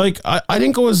 like, I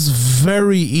think it was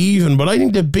very even, but I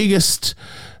think the biggest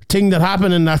thing that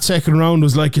happened in that second round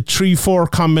was like a 3-4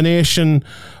 combination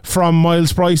from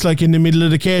Miles Price, like in the middle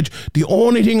of the cage. The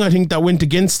only thing I think that went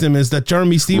against him is that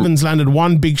Jeremy Stephens landed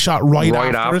one big shot right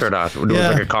after that. There was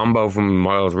like a combo from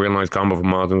Miles, real nice combo from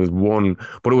Miles, and it was one,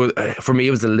 but it was, for me,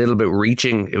 it was a little bit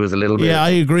reaching. It was a little bit. Yeah, I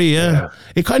agree. Yeah.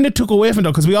 It kind of took away from that,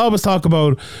 because we always talk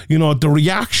about, you know, the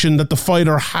reaction that the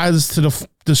fighter has to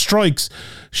the strikes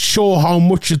show how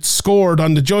much it's scored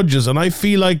on the judges, and I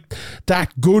feel like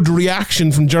that good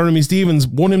reaction from Jeremy Stephens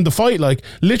won him the fight. Like,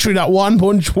 literally that one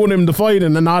punch won him the fight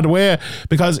in an odd way,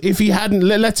 because if he hadn't,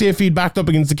 let's say if he'd backed up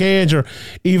against the cage, or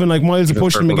even like Miles had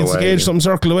pushed him against the cage, something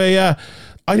circled away,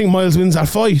 I think Miles wins that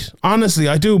fight. Honestly,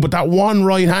 I do. But that one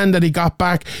right hand that he got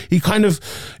back, he kind of,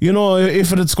 you know,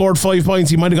 if it had scored 5 points,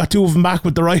 he might have got 2 of them back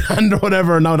with the right hand or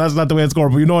whatever. No, that's not the way it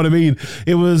scored, but you know what I mean.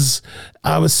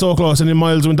 I was so close, and then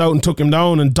Miles went out and took him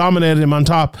down and dominated him on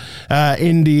top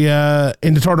in the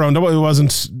third round. It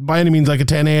wasn't by any means like a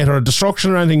 10-8 or a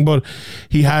destruction or anything, but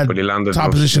he landed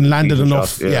top position, landed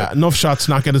enough, shots, enough shots,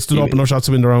 not get it stood up, enough shots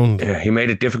to win the round. Yeah, he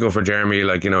made it difficult for Jeremy.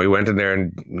 Like, you know, he went in there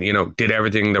and, you know, did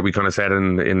everything that we kind of said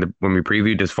when we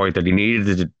previewed this fight that he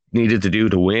needed to do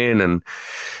to win, and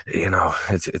you know,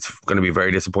 it's going to be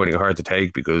very disappointing, hard to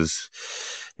take, because,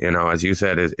 you know, as you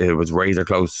said, it was razor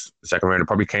close second round. It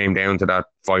probably came down to that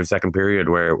 5-second period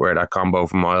where that combo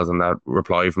from Miles and that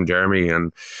reply from Jeremy,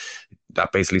 and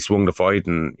that basically swung the fight.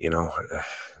 And, you know,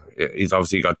 he's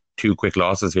obviously got 2 quick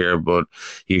losses here, but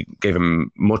he gave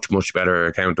him much better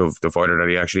account of the fighter that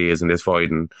he actually is in this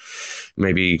fight. And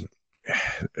maybe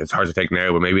it's hard to take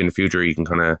now, but maybe in the future you can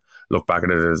kind of look back at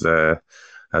it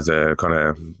as a kind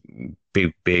of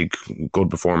big good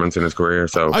performance in his career.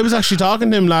 So I was actually talking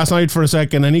to him last night for a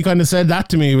second, and he kind of said that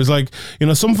to me. He was like, you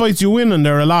know, some fights you win and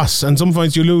they're a loss, and some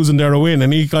fights you lose and they're a win.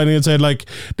 And he kind of said, like,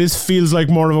 this feels like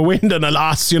more of a win than a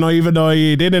loss, you know, even though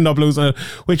he did end up losing it,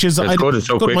 which is it's good.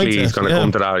 So quickly mindset. He's going to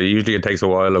come to that. Usually it takes a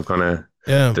while of kind of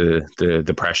the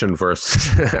depression first,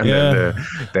 and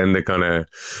then the kind of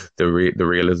the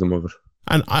realism of it.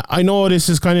 And I know this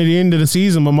is kind of the end of the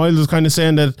season, but Miles is kind of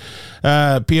saying that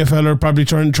PFL are probably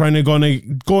going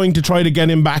to try to get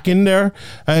him back in there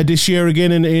this year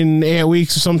again in 8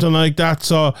 weeks or something like that.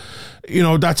 So, you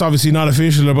know, that's obviously not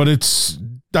official, but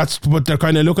that's what they're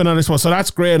kind of looking at, I suppose. So that's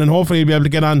great, and hopefully he'll be able to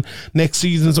get on next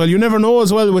season as well. You never know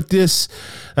as well with this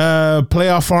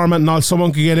playoff format and all.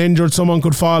 Someone could get injured, someone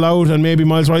could fall out, and maybe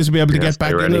Miles Rice will be able to get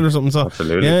back in it or something. So,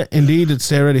 absolutely. Yeah, indeed, it's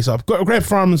stay ready. So great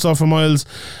performance for Miles,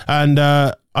 and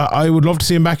I would love to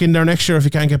see him back in there next year if he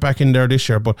can't get back in there this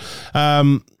year. But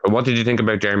what did you think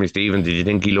about Jeremy Stephens? Did you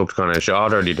think he looked kind of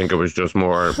shot, or do you think it was just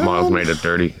more Miles made it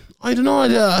dirty? I don't know.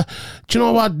 Do you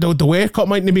know what? The weight cut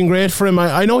mightn't have been great for him.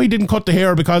 I know he didn't cut the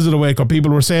hair because of the weight cut.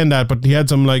 People were saying that, but he had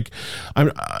some, like,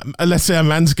 let's say a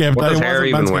manscaped. What does hair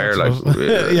even wear? Like,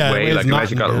 weigh, like,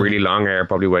 unless you got really long hair,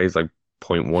 probably weighs like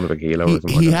 0.1 of a kilo or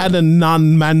something. He had a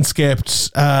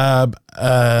non-manscaped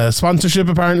sponsorship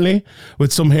apparently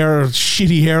with some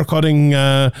shitty hair cutting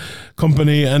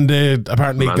company, and they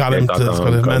apparently got him to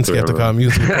manscaped.com.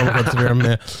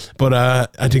 But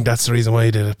I think that's the reason why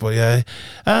he did it. But yeah,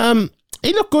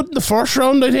 he looked good in the first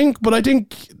round, I think. But I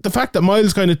think the fact that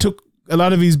Miles kind of took a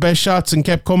lot of his best shots and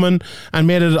kept coming and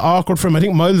made it awkward for him. I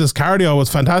think Miles' cardio was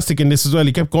fantastic in this as well.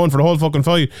 He kept going for the whole fucking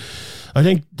fight. I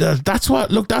think that's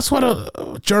what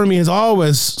Jeremy has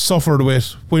always suffered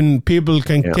with, when people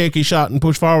can take his shot and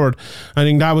push forward. I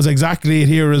think that was exactly it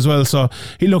here as well. So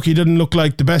he didn't look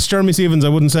like the best Jeremy Stephens, I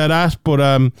wouldn't say that, but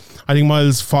I think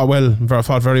Miles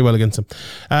fought very well against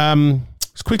him.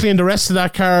 Quickly in the rest of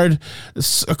that card,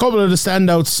 a couple of the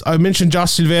standouts. I mentioned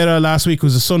Josh Silveira last week,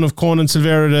 who's the son of Conan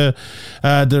Silveira,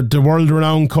 the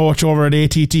world-renowned coach over at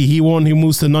ATT. He won. He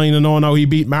moves to 9-0 now. He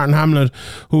beat Martin Hamlet,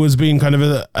 who has been kind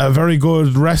of a very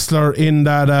good wrestler in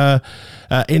that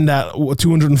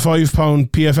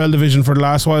 205-pound PFL division for the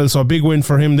last while, so a big win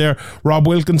for him there. Rob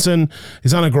Wilkinson,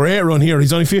 he's on a great run here.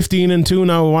 He's only 15-2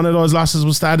 now. One of those losses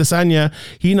was Stade Adesanya.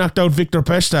 He knocked out Victor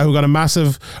Pesta, who got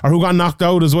knocked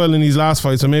out as well in his last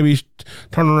fight, so maybe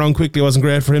turning around quickly wasn't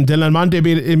great for him. Dylan Monte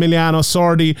beat Emiliano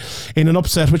Sordi in an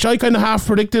upset, which I kind of half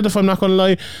predicted, if I'm not going to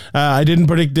lie. I didn't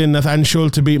predict Nathan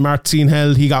Schultz to beat Marcin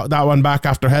Held. He got that one back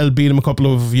after Held beat him a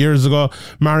couple of years ago.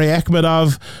 Mari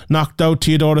Akhmedov knocked out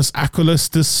Theodoros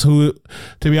Akulistis, who,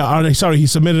 to be honest, he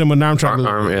submitted him with an arm triangle.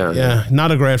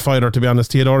 Not a great fighter, to be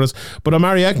honest, Theodoros. But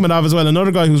Mari Akhmedov as well,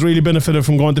 another guy who's really benefited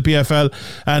from going to PFL,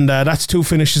 and that's 2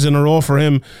 finishes in a row for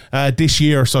him this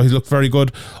year, so he's looked very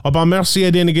good. Aubin Mercier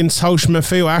then against Tausch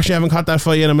Maffeo. I actually haven't caught that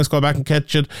fight yet. I must go back and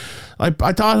catch it. I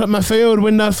thought that Maffeo would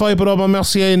win that fight, but Aubin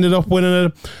Mercier ended up winning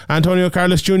it. Antonio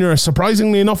Carlos Jr.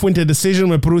 surprisingly enough went to decision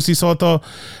with Bruce Soto,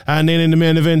 and then in the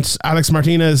main event, Alex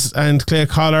Martinez and Clay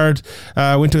Collard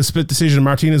went to a split decision.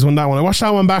 Martinez won that one. I watched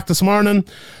that one back this morning.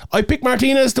 I picked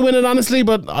Martinez to win it, honestly,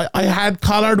 but I had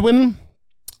Collard win.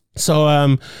 So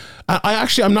I'm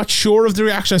not sure of the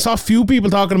reaction. I saw a few people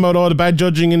talking about the bad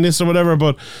judging in this or whatever,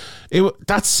 but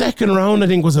that second round I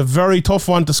think was a very tough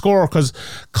one to score, because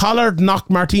Collard knocked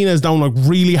Martinez down like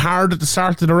really hard at the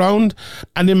start of the round,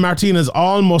 and then Martinez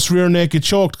almost rear naked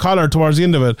choked Collard towards the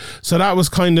end of it. So that was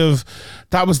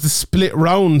the split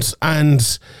round,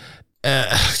 and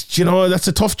that's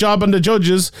a tough job on the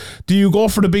judges. Do you go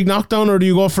for the big knockdown, or do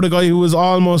you go for the guy who was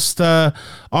almost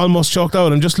choked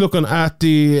out? I'm just looking at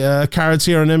the cards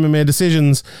here on MMA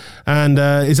decisions, and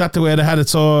is that the way they had it?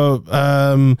 So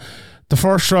the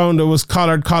first round it was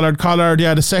Collard.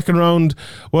 Yeah, the second round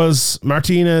was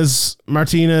Martinez, and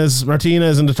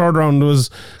the third round was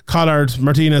Collard,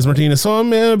 Martinez.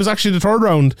 So it was actually the third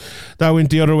round that went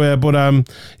the other way. But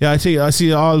I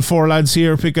see all four lads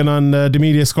here picking on the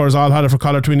media scores. All had it for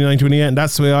Collard 29-28, and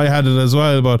that's the way I had it as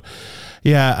well. But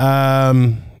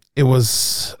it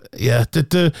was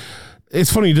it's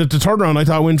funny that the third round I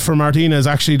thought went for Martinez.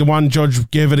 Actually, the one judge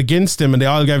gave it against him, and they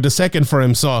all gave the second for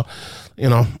him. So,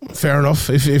 fair enough.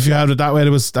 If you had it that way,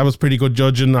 that was pretty good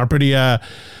judging, or pretty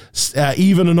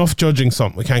even enough judging. So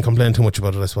we can't complain too much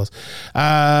about it, I suppose.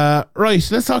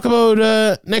 Right, let's talk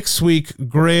about next week,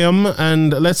 Graham,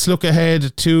 and let's look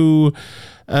ahead to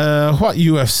what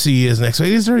UFC is next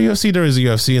week. Is there a UFC? There is a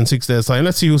UFC in 6 days' time.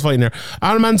 Let's see who's fighting there.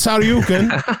 Arman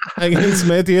Tsarukyan against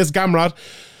Matthias Gamrot.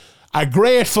 A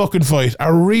great fucking fight.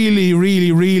 A really,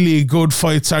 really, really good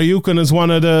fight. Tsarukyan is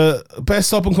one of the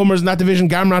best up-and-comers in that division.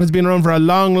 Gamrot has been around for a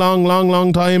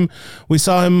long time. We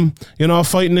saw him,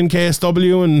 fighting in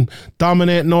KSW and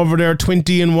dominating over there,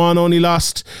 20-1. Only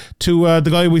lost to the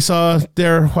guy we saw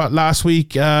there, last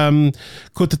week? Kuta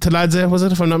Taladze, was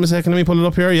it? If I'm not mistaken. Let me pull it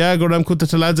up here. Yeah, Gordon Kuta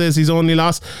Taladze is his only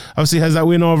loss. Obviously has that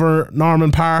win over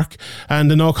Norman Park and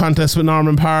the no contest with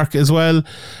Norman Park as well.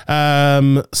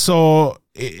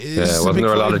 Wasn't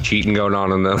there a lot of cheating going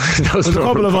on in those? There's a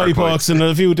couple of eye pokes and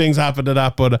a few things happened to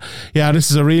that, but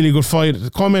this is a really good fight. The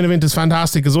co-main event is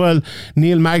fantastic as well.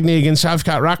 Neil Magny against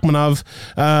Shavkat Rakhmonov.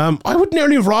 I would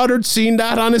nearly have rather seen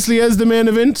that, honestly, as the main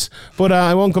event, but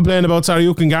I won't complain about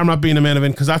Tsarukyan Gamrot being the main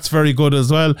event, because that's very good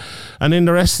as well. And in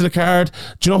the rest of the card,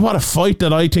 do you know what a fight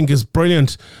that I think is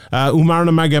brilliant? Umar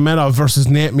Nurmagomedov versus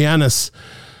Nate Mianis.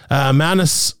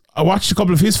 Mianis, I watched a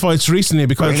couple of his fights recently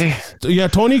because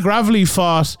Tony Gravely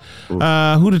fought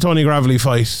who did Tony Gravely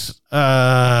fight?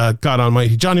 God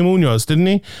almighty, Johnny Munoz, didn't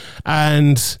he?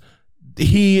 And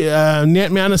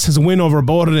Nate Mianis has a win over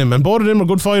both of them, and both of them are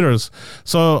good fighters.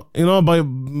 So, by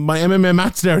my MMA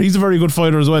Matt's there, he's a very good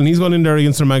fighter as well, and he's gone in there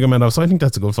against Nurmagomedov, so I think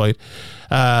that's a good fight.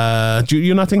 Do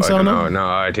you not think so? No,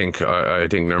 I think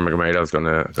Nurmagomedov's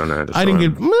gonna I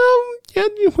think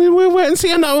we'll wait and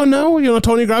see on that one now.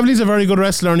 Tony Gravely's a very good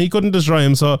wrestler, and he couldn't destroy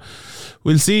him, so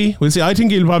We'll see. I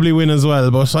think he'll probably win as well,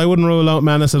 but I wouldn't rule out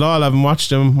Manis at all. I haven't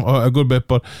watched him a good bit,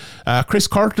 but Chris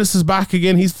Curtis is back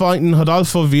again. He's fighting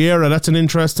Rodolfo Vieira. That's an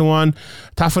interesting one.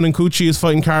 Tafon Nkuchi is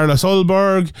fighting Carlos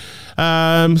Ulberg.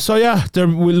 So yeah,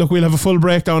 we'll have a full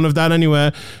breakdown of that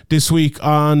anyway this week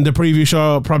on the preview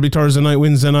show, probably Thursday night,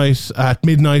 Wednesday night at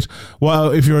midnight.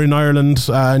 Well, if you're in Ireland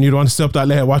and you'd want to stay up that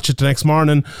late, watch it the next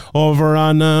morning over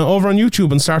on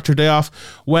YouTube and start your day off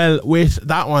well with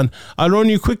that one. I'll run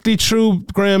you quickly through,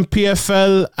 Graham,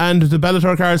 PFL and the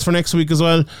Bellator cards for next week as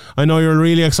well. I know you're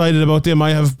really excited about them.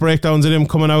 I have breakdowns of them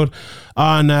coming out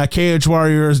on Cage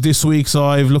Warriors this week, so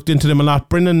I've looked into them a lot.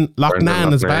 Brendan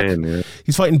Loughnane is back. Yeah.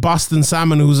 He's fighting Boston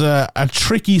Salmon, who's a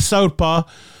tricky southpaw.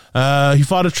 He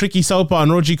fought a tricky southpaw on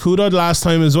Roji Kudod last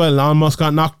time as well, and almost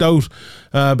got knocked out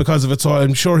because of it, so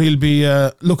I'm sure he'll be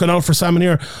looking out for Salmon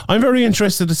here. I'm very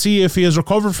interested to see if he has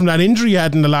recovered from that injury he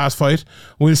had in the last fight.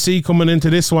 We'll see coming into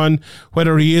this one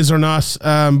whether he is or not,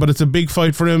 but it's a big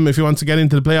fight for him if he wants to get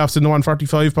into the playoffs in the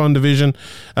 145 pound division.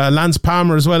 Lance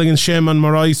Palmer as well against Shayman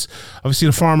Moraes, obviously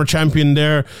the former champion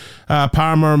there.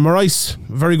 Palmer, Moraes,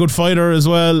 very good fighter as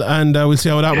well, and we'll see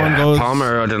how that one goes.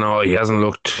 Palmer, I don't know, he hasn't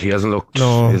looked his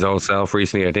old self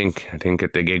recently. I think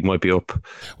the gig might be up.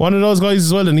 One of those guys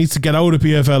as well that needs to get out of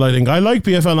PFL. I think I like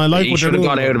PFL and I like he what they're doing. He should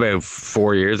have got out about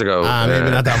 4 years ago. Maybe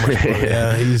not that much.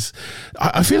 Yeah,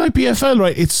 I feel like PFL,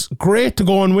 right? It's great to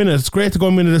go and win it. It's great to go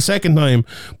and win it a second time,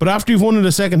 but after you've won it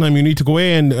a second time, you need to go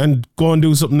in and go and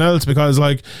do something else, because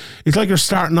it's like you're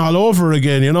starting all over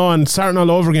again, and starting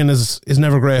all over again is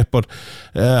never great. But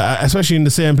especially in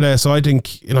the same place. So I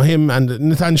think him and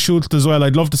Nathan Schultz as well.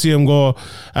 I'd love to see him go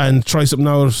and try something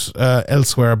out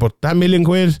elsewhere. But that £1 million,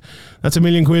 that's £1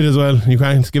 million as well. You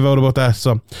can't give out about that.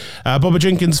 So Bubba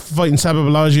Jenkins fighting Sabah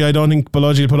Balaji. I don't think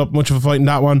Balaji will put up much of a fight in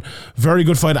that one. Very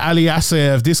good fight. Ali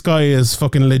Asayev. This guy is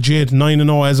fucking legit.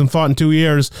 9-0. Hasn't fought in 2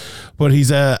 years, but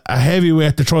he's a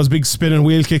heavyweight that throws big spinning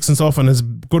wheel kicks and stuff, and has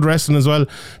good wrestling as well.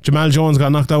 Jamal Jones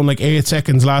got knocked out in like 8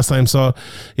 seconds last time. So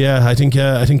yeah, I think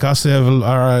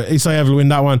Asayev will win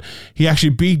that one. He actually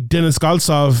beat Denis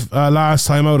Goltsov last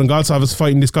time out, and Goltsov is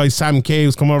fighting this guy Sam Kay,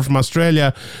 who's come over from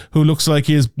Australia, who looks like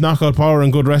he has knockout power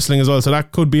and good wrestling as well, so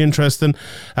that could be interesting.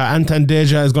 Anton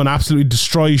Deja is going to absolutely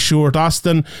destroy Stuart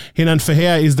Austin. Hinan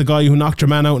Fahea is the guy who knocked your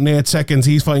man out in 8 seconds.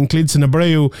 He's fighting Klidson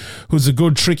Abreu, who's a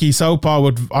good tricky southpaw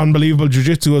with unbelievable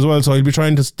jiu-jitsu as well, so he'll be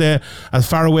trying to stay as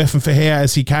far away from Fahea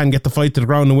as he can, get the fight to the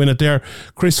ground and win it there.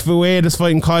 Chris Wade is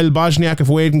fighting Kyle Bozniak. If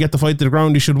Wade can get the fight to the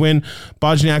ground, he should win.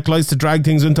 Bozniak likes to drag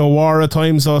things into a war at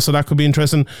times, so that could be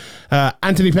interesting.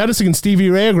 Anthony Pettis against Stevie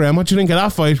Ray, Graham. What do you think of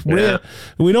that fight? Yeah.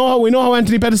 We know how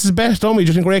Anthony Pettis is best, don't we? Do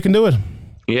you think Ray can do it?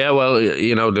 Yeah, well,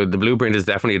 the blueprint is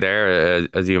definitely there,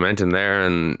 as you mentioned there,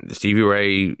 and Stevie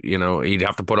Ray, he'd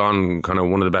have to put on kind of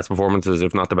one of the best performances,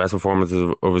 if not the best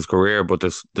performances of his career, but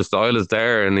the style is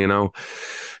there, and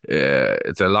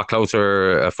it's a lot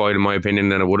closer a fight in my opinion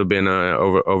than it would have been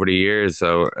over the years,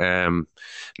 so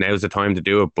now's the time to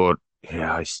do it. But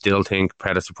yeah, I still think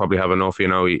Pettis will probably have enough. He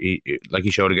like he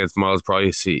showed against Miles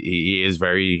Price. He is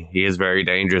very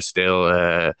dangerous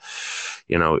still.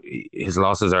 His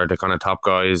losses are the kind of top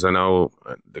guys. I know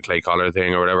the Clay Collar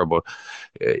thing or whatever, but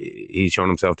he's shown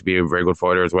himself to be a very good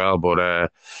fighter as well. But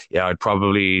I'd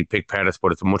probably pick Pettis,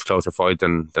 but it's a much closer fight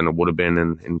than it would have been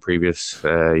in previous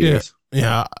years.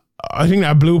 Yeah, I think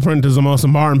that blueprint is the most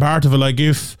important part of it. Like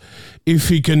if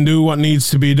he can do what needs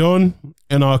to be done,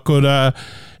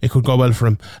 it could go well for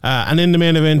him. And in the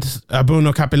main event,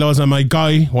 Bruno Capiloza, my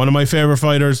guy, one of my favourite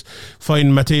fighters,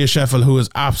 fighting Matthias Scheffel, who is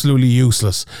absolutely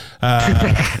useless.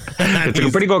 It's a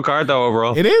pretty good card though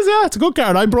overall. It is, yeah, it's a good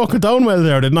card. I broke it down well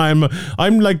there, didn't I?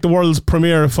 I'm like the world's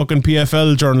premier fucking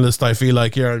PFL journalist, I feel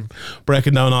like, here,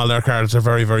 breaking down all their cards. They're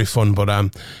very, very fun, but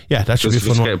yeah, that should be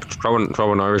fun.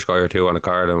 Throw an Irish guy or two on a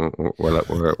card and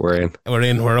we're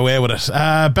in. We're away with it.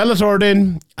 Bellator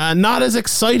then, not as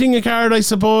exciting a card, I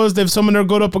suppose. They've some of their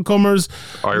good up-and-comers.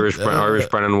 Irish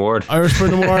Brennan Ward.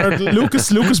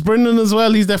 Lucas Brennan as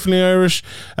well. He's definitely Irish.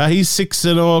 He's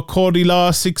 6-0. Cody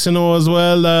Law 6-0 as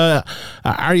well.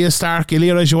 Arya Stark,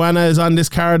 Ilira Joanna is on this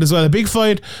card as well. A big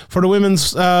fight for the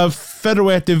women's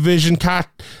featherweight division. Kat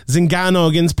Zingano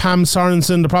against Pam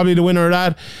Sorensen. Probably the winner of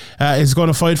that is going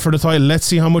to fight for the title. Let's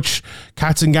see how much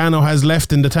Kat Zingano has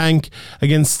left in the tank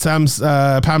against Pam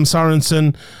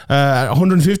Sorensen.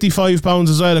 155 pounds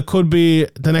as well. It could be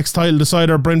the next title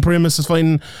decider. Brent Primus is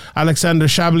fighting Alexander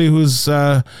Shabley, who's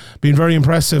been very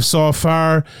impressive so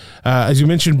far. As you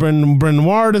mentioned, Brendan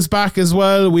Ward is back as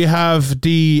well. We have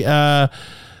the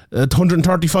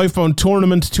 135 pound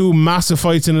tournament, 2 massive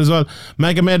fights in as well.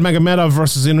 Magomedov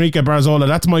versus Enrique Barzola.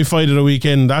 That's my fight of the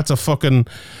weekend. That's a fucking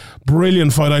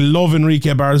brilliant fight. I love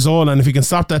Enrique Barzola, and if he can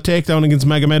stop that takedown against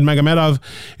Magomedov,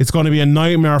 it's going to be a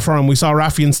nightmare for him. We saw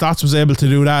Rafian Stotts was able to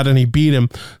do that, and he beat him.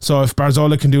 So if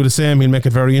Barzola can do the same, he'll make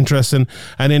it very interesting.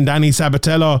 And then Danny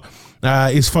Sabatello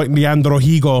is fighting Leandro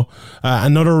Higo,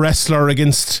 another wrestler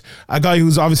against a guy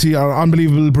who's obviously an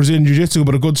unbelievable Brazilian Jiu-Jitsu,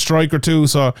 but a good striker too,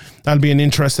 so that'll be an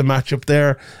interesting matchup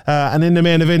there. And in the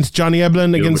main event, Johnny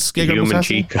Eblen against Gegard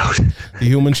Mousasi. The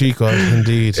human cheat code,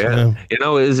 indeed. Yeah. You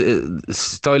know, is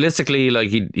stylistically, like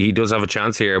he does have a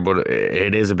chance here, but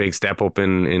it is a big step up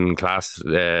in class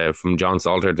from John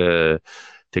Salter to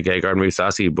Gegard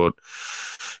Mousasi, but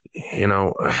you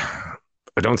know,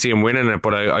 I don't see him winning it,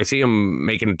 but I see him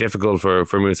making it difficult for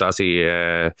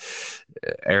Mousasi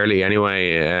early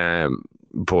anyway.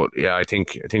 But yeah, I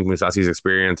think Mousasi's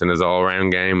experience and his all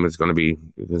round game is going to be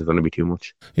too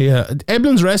much. Yeah,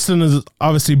 Eblen's wrestling is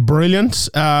obviously brilliant,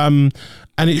 and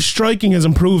his striking has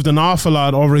improved an awful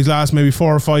lot over his last maybe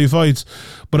 4 or 5 fights.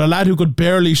 But a lad who could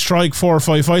barely strike 4 or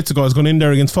 5 fights ago is going in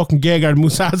there against fucking Gegard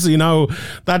Mousasi. Now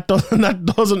that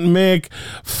doesn't make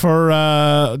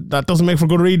for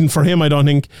good reading for him, I don't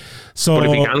think. So, but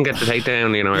if he can get the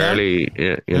takedown, early,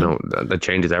 know that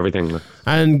changes everything.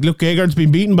 And look, Gegard's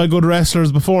been beaten by good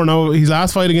wrestlers before. Now his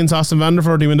last fight against Austin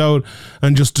Vanderford, he went out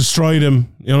and just destroyed him,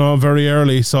 very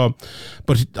early. So,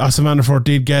 but Austin Vanderford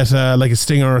did get like a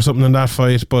stinger or something in that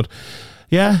fight. But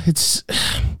yeah,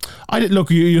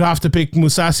 you'd have to pick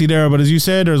Mousasi there, but as you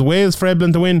said, there's ways for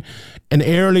Eblen to win. An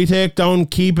early takedown,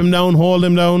 keep him down, hold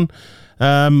him down.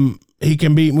 He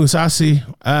can beat Mousasi,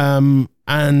 and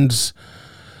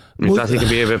Mousasi can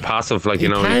be a bit passive,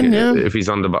 if he's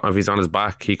on his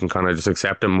back, he can kind of just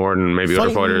accept him more than maybe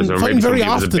other fighters, or maybe very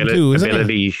often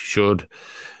ability should.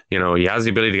 He has the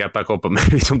ability to get back up, but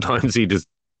maybe sometimes he just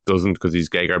doesn't because he's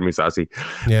Gegard Mousasi.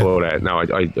 Yeah. But no,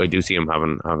 I do see him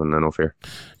having enough here.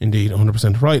 Indeed,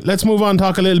 100%. Right, let's move on and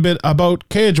talk a little bit about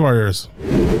Cage Warriors.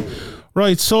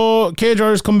 Right, so Cage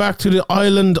Warriors come back to the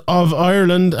island of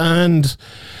Ireland, and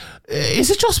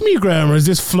is it just me, Graham, or is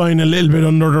this flying a little bit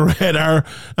under the radar?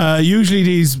 Usually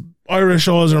these Irish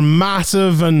shows are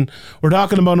massive, and we're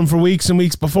talking about them for weeks and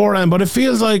weeks beforehand, but it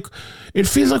feels like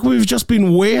we've just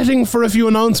been waiting for a few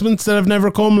announcements that have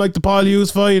never come, like the Paul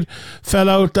Hughes fight fell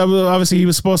out. That was, obviously he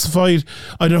was supposed to fight,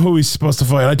 I don't know who he's supposed to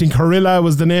fight. I think Harilla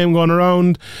was the name going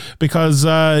around, because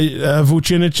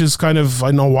Vucinic is kind of, I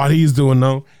don't know what he's doing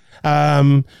now.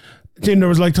 Then there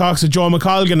was talks of Joe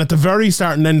McColgan at the very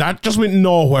start, and then that just went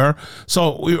nowhere.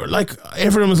 So we were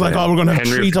everyone was we're going to have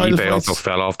Henry 3 title Felipe fights. Also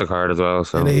fell off the card as well.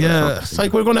 So yeah, it's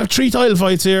we're going to have 3 title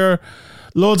fights here,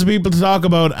 loads of people to talk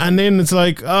about, and then it's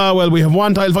we have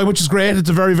 1 title fight, which is great. It's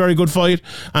a very, very good fight,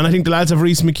 and I think the lads have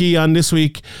Reece McKee on this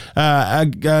week,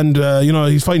 and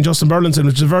he's fighting Justin Burlinson,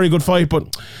 which is a very good fight,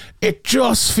 but it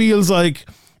just feels like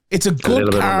it's a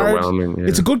good card. Yeah.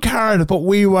 It's a good card, but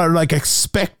we were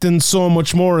expecting so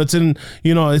much more. It's in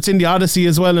the Odyssey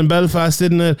as well in Belfast,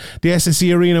 isn't it? The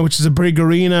SSE Arena, which is a big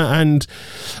arena, and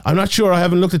I'm not sure. I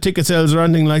haven't looked at ticket sales or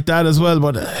anything like that as well.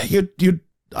 But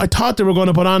I thought they were going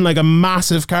to put on a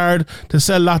massive card to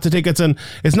sell lots of tickets, and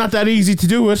it's not that easy to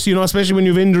do it. Especially when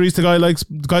you have injuries to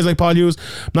guys like Paul Hughes.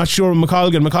 I'm not sure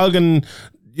McColgan.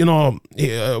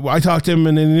 I talked to him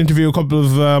in an interview a couple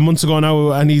of months ago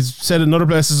now, and he's said in other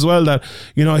places as well that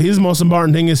his most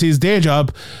important thing is his day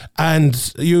job,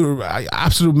 and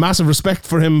absolute massive respect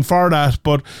for him for that.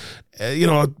 But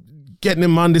getting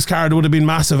him on this card would have been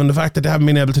massive, and the fact that they haven't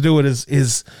been able to do it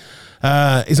is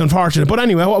unfortunate. But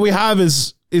anyway, what we have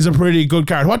is a pretty good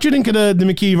card. What do you think of the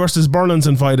McKee versus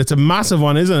Burlinson fight? It's a massive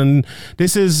one, isn't it? And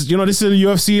this is a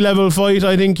UFC level fight,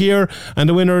 I think, here, and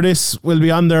the winner of this will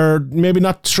be on there, maybe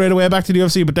not straight away back to the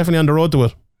UFC, but definitely on the road to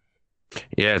it.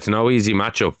 Yeah, it's no easy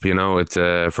matchup.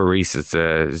 It's for Reece. It's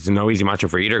no easy matchup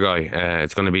for either guy.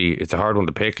 It's a hard one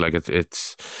to pick.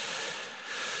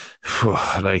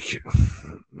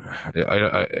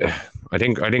 I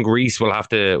think Reece will have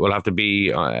to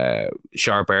be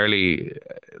sharp early.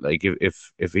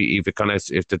 If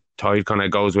the tide kind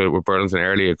of goes with Burlinson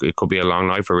early, it could be a long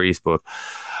night for Reece. But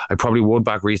I probably would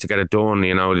back Reece to get it done.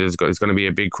 It's going to be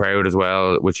a big crowd as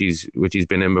well, which he's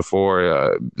been in before.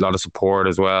 A lot of support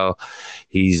as well.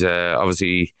 He's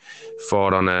obviously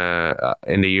fought in the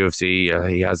UFC.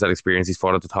 He has that experience. He's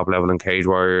fought at the top level in Cage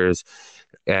Warriors.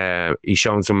 He's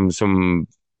shown some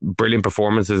brilliant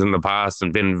performances in the past,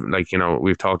 and been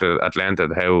we've talked at length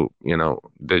at how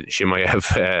the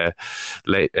Chimaev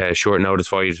short notice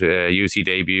fight UFC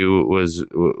debut was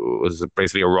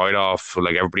basically a write off.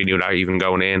 Everybody knew that even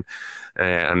going in,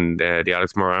 and the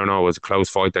Alex Morono was a close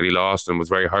fight that he lost and was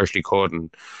very harshly cut, and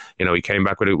he came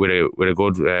back with a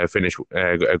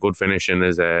good finish in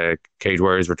his Cage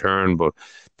Warriors return. But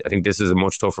I think this is a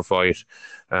much tougher fight,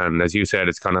 and as you said,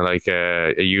 it's kind of like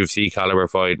a UFC caliber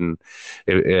fight, and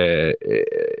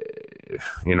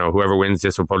whoever wins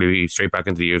this will probably be straight back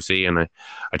into the UFC, and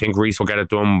I think Reese will get it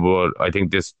done. But I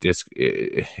think this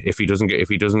if he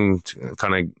doesn't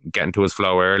kind of get into his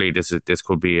flow early, this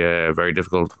could be a very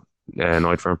difficult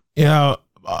night for him. Yeah.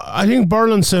 I think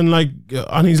Burlinson,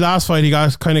 on his last fight, he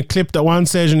got kind of clipped at one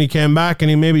stage and he came back and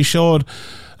he maybe showed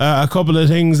a couple of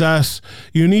things that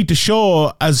you need to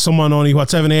show as someone only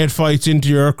 7-8 fights into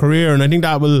your career, and I think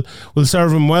that will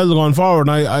serve him well going forward.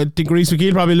 And I think Reese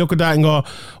McKee probably look at that and go,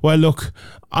 well, look,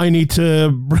 I need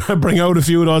to bring out a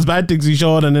few of those bad things he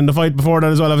showed, and in the fight before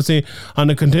that as well, obviously on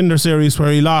the Contender Series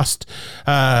where he lost,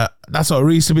 that's what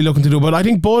Reese will be looking to do. But I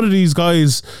think both of these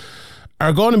guys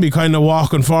are going to be kind of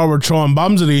walking forward, throwing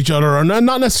bombs at each other, or not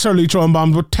necessarily throwing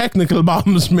bombs, but technical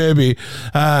bombs maybe.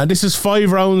 This is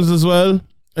 5 rounds as well.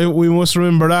 We must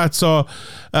remember that. So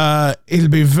it'll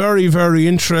be very, very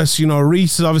interesting.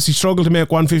 Reese has obviously struggled to make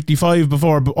 155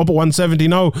 before, up at 170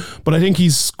 now, but I think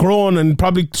he's grown and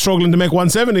probably struggling to make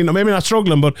 170. Now, maybe not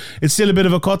struggling, but it's still a bit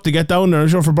of a cut to get down there, I'm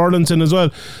sure, for Burlinson as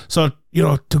well. So,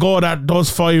 to go those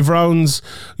 5 rounds,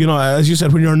 as you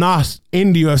said, when you're not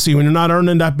in the UFC, when you're not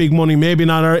earning that big money, maybe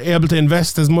not able to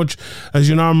invest as much as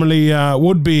you normally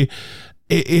would be,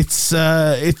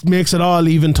 it makes it all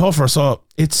even tougher. So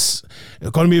it's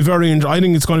going to be I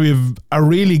think it's going to be a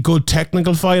really good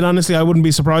technical fight. Honestly, I wouldn't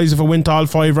be surprised if it went all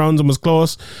 5 rounds and was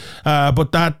close.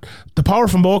 But the power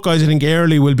from both guys, I think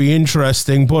early will be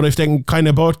interesting. But if they can kind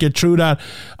of both get through that,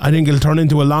 I think it'll turn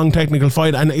into a long technical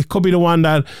fight, and it could be the one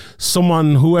that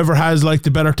whoever has the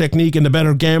better technique and the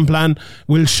better game plan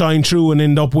will shine through and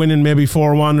end up winning maybe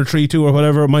 4-1 or 3-2 or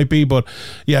whatever it might be. But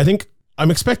yeah, I think I'm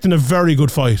expecting a very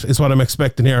good fight is what I'm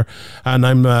expecting here, and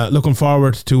I'm looking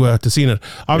forward to seeing it.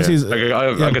 Obviously,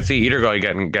 I could see either guy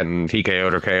getting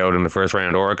TKO'd or KO'd in the first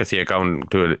round, or I could see it going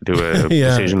to a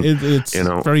decision. It's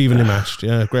very evenly matched.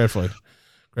 Yeah, great fight.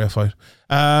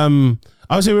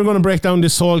 Obviously, we're going to break down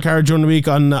this whole card during the week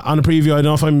on a preview. I don't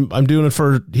know if I'm doing it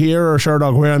for here or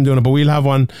Sherdog where I'm doing it, but we'll have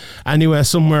one anyway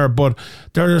somewhere. But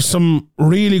there's some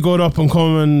really good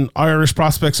up-and-coming Irish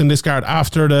prospects in this card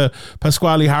after the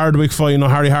Pasquale Hardwick fight.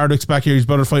 Harry Hardwick's back here. He's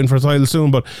better fighting for a title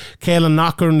soon. But Caelan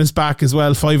Knocker is back as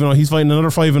well, 5-0. He's fighting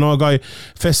another 5-0 guy,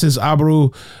 Festus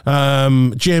Abreu.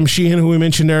 James Sheehan, who we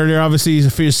mentioned earlier, obviously he's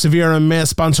a Severe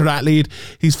MMA-sponsored athlete.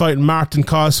 He's fighting Martin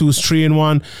Koss, who's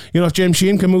 3-1. If James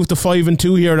Sheehan can move to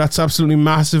 5-2 here, that's absolutely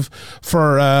massive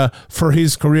for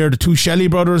his career. The 2 Shelley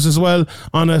brothers as well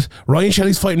on it. Ryan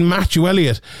Shelley's fighting Matthew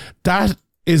Elliott. That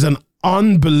is an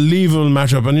unbelievable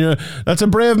matchup, and that's a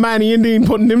brave man, Ian Dean,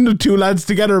 putting the 2 lads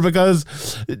together, because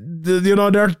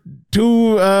they're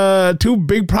two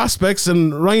big prospects,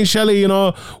 and Ryan Shelley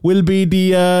will be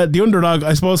the underdog,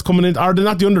 I suppose, coming in, or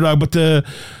not the underdog, but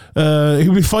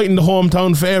he'll be fighting the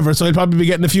hometown favourite, so he'll probably be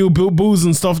getting a few boos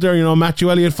and stuff there. Matthew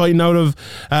Elliott fighting out of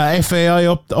FAI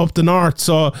up the north,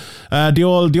 so the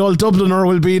old Dubliner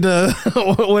will be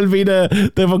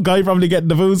the guy probably getting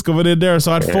the boos coming in there.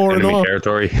 So at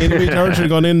 4-0 enemy territory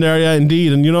going in there, yeah,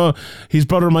 indeed. And his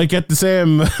brother might get the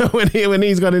same when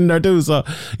he's got in there too. So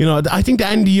I think the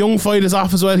Andy Young fight is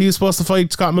off as well. He was supposed to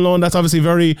fight Scott Malone. That's obviously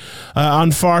very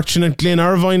unfortunate. Glenn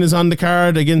Irvine is on the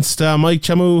card against Mike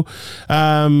Chamu.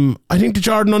 I think the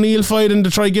Jordan O'Neill fight and the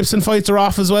Troy Gibson fights are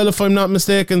off as well, if I'm not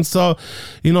mistaken. So,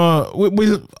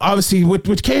 we'll obviously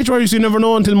with Cage Warriors, you never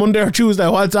know until Monday or Tuesday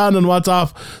what's on and what's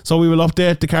off. So we will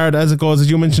update the card as it goes. As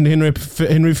you mentioned, the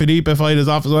Henry Felipe fight is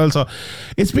off as well. So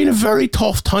it's been a very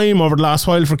tough time over the last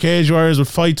while for Cage Warriors, with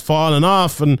fights falling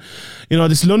off, and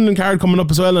this London card coming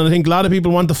up as well. And I think a lot of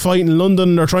people want to fight in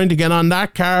London. They're trying to get on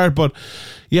that card, but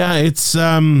yeah, it's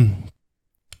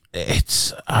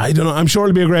I don't know. I'm sure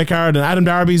it'll be a great card, and Adam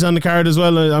Darby's on the card as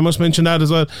well. I must mention that as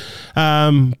well.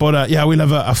 But we'll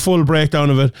have a full breakdown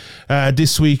of it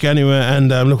this week anyway,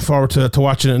 and I'm looking forward to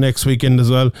watching it next weekend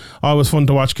as well. Always fun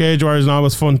to watch Cage Warriors, and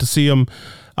always fun to see them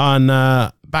on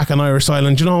back on Irish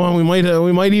Island. You know what? We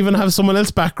might even have someone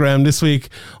else back, Graham, this week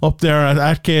up there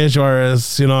at Cage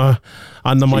Warriors.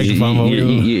 On the microphone.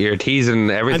 You're teasing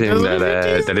everything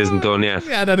that isn't done yet.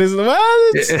 Yeah, that isn't.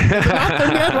 Well, it's not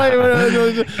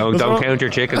done yet. Don't count your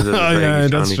chickens. Yeah,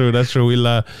 that's true.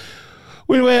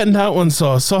 We'll wait on that one.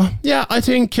 So yeah, I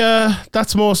think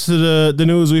that's most of the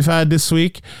news we've had this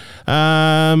week.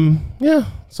 Yeah.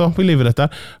 So we leave it at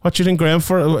that. What do you think, Graham?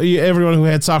 For everyone who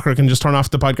had soccer can just turn off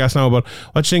the podcast now. But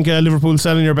what do you think? Liverpool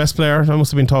selling your best player? That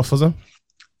must have been tough, was it?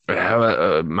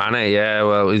 Mane, yeah,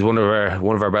 well, he's one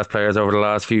of our best players over the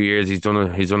last few years. He's done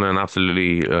an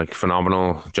absolutely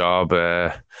phenomenal job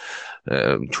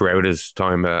throughout his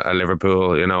time at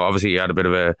Liverpool. You know, obviously he had a bit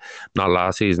of a, not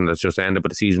last season that's just ended, but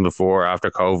the season before,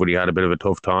 after COVID, he had a bit of a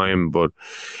tough time, but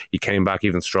he came back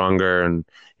even stronger. And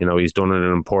you know, he's done it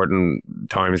in important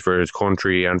times for his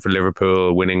country and for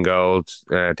Liverpool, winning goals,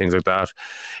 things like that.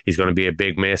 He's going to be a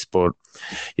big miss, but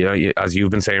you know, as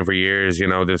you've been saying for years, you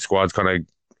know, the squad's kind of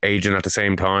aging at the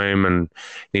same time and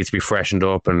needs to be freshened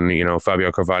up. And you know,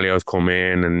 Fabio Carvalho's come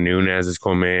in, and Nunes has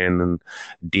come in, and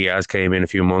Diaz came in a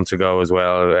few months ago as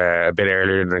well, a bit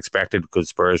earlier than expected because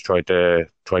Spurs tried to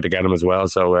get him as well.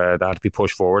 So that had to be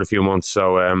pushed forward a few months.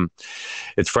 So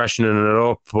it's freshening it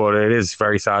up, but it is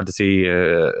very sad to see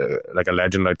like a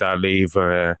legend like that leave.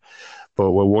 But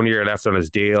with 1 year left on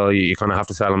his deal, you kind of have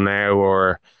to sell him now,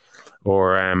 or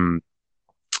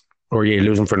you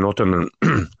lose him for nothing.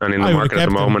 And in the market at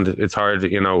the moment, it's hard,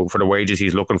 you know, for the wages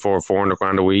he's looking for, 400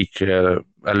 grand a week at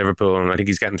Liverpool, and I think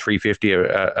he's getting 350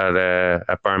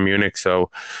 at Bayern Munich.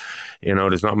 So, you know,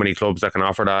 there's not many clubs that can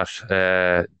offer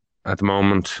that at the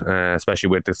moment, especially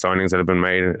with the signings that have been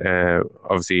made.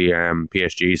 Obviously,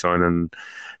 PSG signing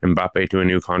Mbappe to a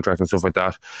new contract and stuff like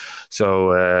that.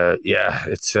 So, yeah,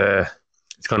 it's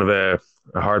kind of a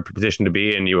hard position to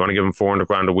be in. You want to give him 400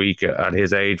 grand a week at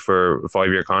his age for a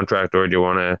 5-year contract, or do you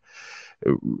want to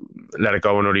let it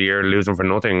go another year and lose him for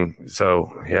nothing?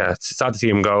 So yeah, it's sad to see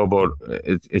him go, but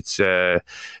it's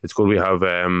good we have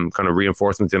kind of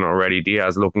reinforcements in already.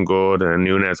 Diaz looking good, and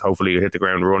Nunes hopefully hit the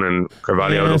ground running.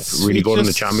 Carvalho looked really good in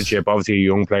the Championship. Obviously a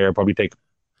young player, probably take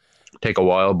a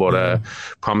while, but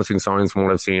promising signs from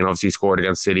what I've seen. Obviously scored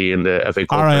against City in the FA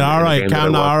Cup. All right,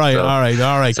 calm down. All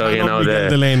right. So you know,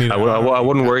 I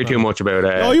wouldn't worry too much about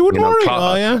it. Oh, you wouldn't worry?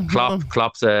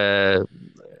 Klopp's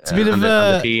it's a bit of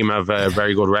the team have a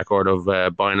very good record of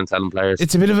buying and selling players.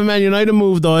 It's a bit of a Man United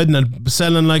move, though, isn't it?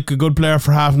 Selling like a good player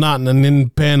for half nothing and then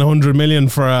paying 100 million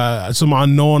for some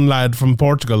unknown lad from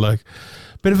Portugal, like.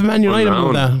 Bit of a Man United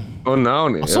move, that.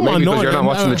 Unknown. Maybe because you're not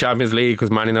watching the Champions League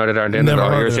because Man United aren't in it.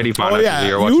 Or you're a City fan.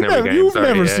 You're watching every game. You've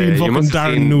never seen fucking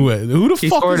Darren Newell. Who the fuck is he?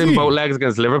 He scored in both legs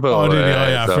against Liverpool. Oh, did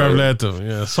he? Fair play to him.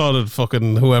 Yeah, solid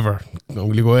fucking whoever.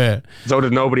 Will you go away? So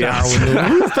did nobody else.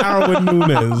 Who's Darwin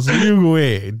Núñez? You go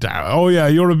away. Oh yeah,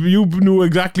 you knew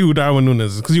exactly who Darwin Núñez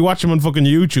is because you watch him on fucking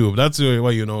YouTube. That's why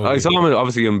you know. I saw him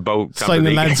obviously in both.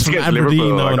 Signing lads from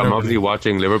Aberdeen. I'm obviously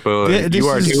watching Liverpool. You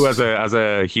are too as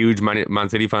a huge Man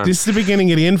City fan. This is the beginning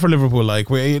of the end for Liverpool. Like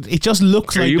it just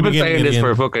looks like you've been saying this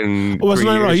for fucking. Wasn't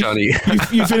I right?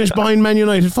 You finished behind Man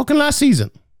United fucking last season.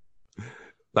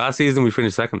 Last season we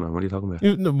finished second, man. What are you talking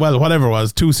about? Well, whatever it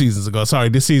was, 2 seasons ago. Sorry,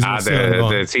 this season.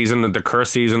 The season, the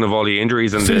cursed season of all the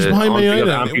injuries and the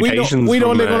amputations. We'd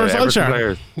only Gunnar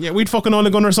Solskjaer. Yeah, we'd fucking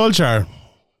only Gunnar Solskjaer.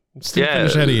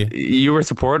 You were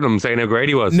supporting him, saying how great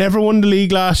he was. Never won the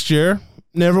league last year.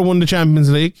 Never won the Champions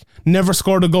League. Never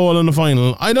scored a goal in the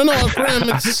final. I don't know,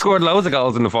 Graham. Scored loads of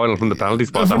goals in the final from the penalty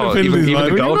spot. Even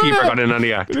the goalkeeper got in on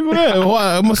the act.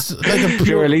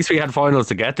 Sure, at least we had finals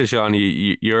to get to, Sean.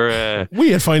 We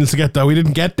had finals to get there. We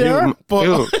didn't get there.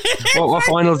 What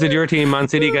finals did your team, Man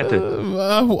City, get to?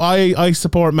 I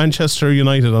support Manchester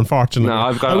United, unfortunately.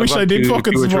 No, I wish I did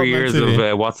fucking 2 or 3 years of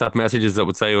WhatsApp messages that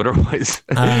would say otherwise.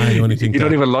 You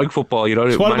don't even like football. You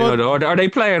don't. Are they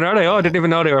playing? Are they? Oh, I didn't even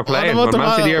know they were playing.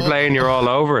 Man City are playing, you're all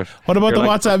over it. What about the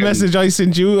WhatsApp message I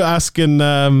sent you asking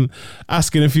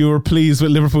if you were pleased with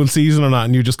Liverpool's season or not,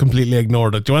 and you just completely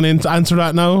ignored it? Do you want to answer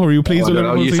that now? Or are you pleased with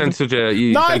Liverpool's season?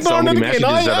 You sent so many messages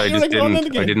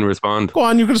that I didn't respond. Go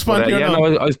on, you can respond.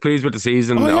 I was pleased with the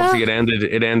season. Obviously,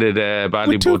 it ended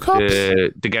badly, but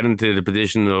to get into the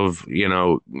position of, you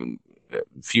know,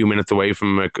 a few minutes away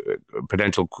from a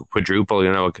potential quadruple,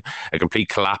 you know, a complete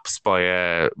collapse by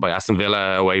Aston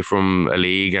Villa away from a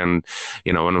league, and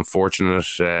you know, an unfortunate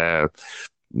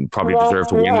probably deserved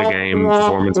to win the game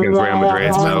performance against Real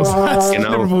Madrid. So,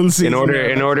 you know,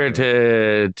 in order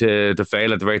to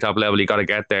fail at the very top level, you got to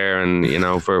get there, and you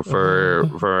know, for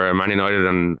a Man United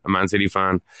and a Man City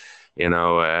fan, you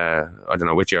know, I don't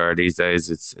know which you are these days.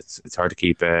 It's hard to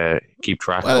keep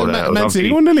track. Well, Man City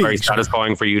won the league. Very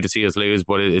satisfying for you to see us lose,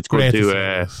 but it's good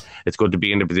it's good to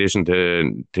be in the position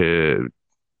to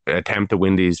attempt to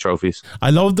win these trophies. I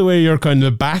love the way you're kind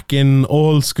of back in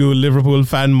old school Liverpool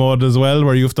fan mode as well,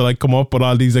 where you have to like come up with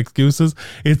all these excuses.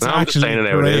 It's actually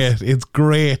great. It's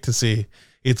great to see.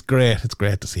 It's great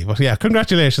to see. But yeah,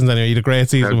 congratulations anyway. You had a great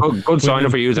season. Good sign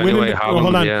for you anyway.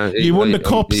 Hold on. Yeah, you won the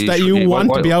cups that you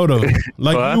want to be out of.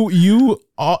 Like you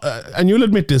and you'll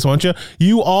admit this, won't you?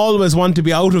 You always want to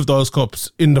be out of those cups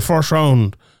in the first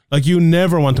round. Like you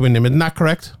never want to win them. Isn't that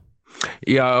correct?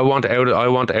 Yeah, I want out of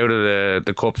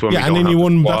the cups when we Yeah, don't and then have you the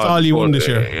won. squad, That's all you won but, this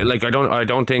year. Like I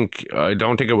don't think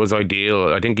it was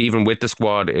ideal. I think even with the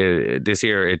squad this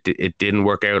year, it didn't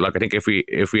work out. Like I think if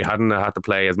we hadn't had to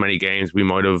play as many games, we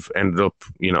might have ended up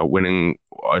winning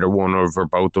either one or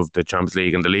both of the Champions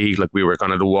League and the league. Like we were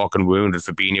kind of the walking wounded.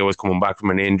 Fabinho was coming back from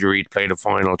an injury to play the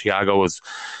final. Thiago was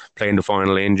playing the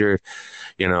final injured.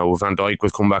 Van Dijk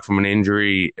was coming back from an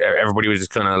injury. Everybody was just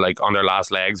kind of like on their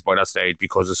last legs by that stage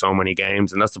because of so many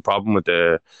games, and that's the problem with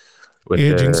the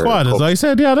aging squad, as I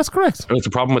said. Yeah, that's correct. It's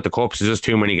the problem with the cups. There's just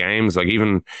too many games. Like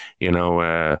even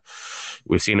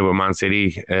we've seen it with Man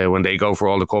City when they go for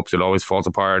all the cups, it always falls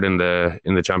apart in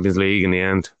the Champions League in the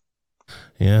end.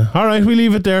 Yeah. All right, we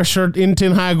leave it there. Sure, in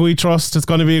Ten Hag we trust. It's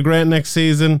going to be a great next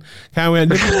season. Can't wait.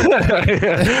 We'll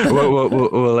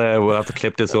have to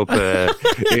clip this up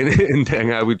in Ten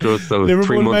Hag we trust. So Liverpool,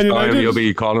 3 months Man time, United. you'll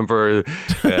be calling for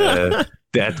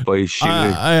death by shooting.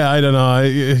 I don't know.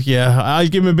 I'll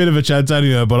give him a bit of a chance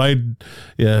anyway. But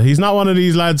he's not one of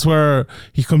these lads where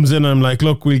he comes in and I'm like,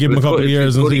 look, we'll give him a couple of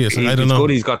years and see. I don't know.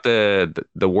 Good. He's got the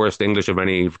worst English of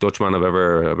any Dutchman I've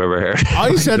ever heard.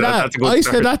 I said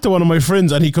said that to one of my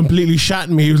friends, and he completely shat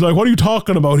me. He was like, "What are you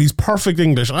talking about? He's perfect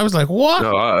English." And I was like, "What?"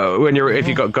 No, if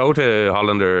you go to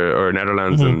Holland or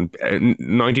Netherlands, and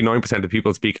 99% of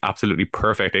people speak absolutely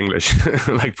perfect English,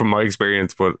 like from my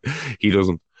experience, but he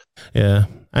doesn't. Yeah.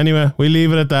 Anyway, we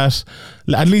leave it at that.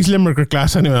 At least Limerick are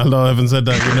class anyway, although I haven't said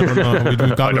that. You never know. We've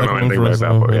got I don't know anything about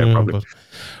that, but probably.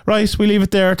 Right, we leave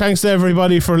it there. Thanks to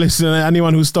everybody for listening.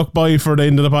 Anyone who stuck by for the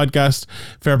end of the podcast,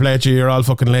 fair play to you. You're all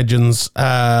fucking legends.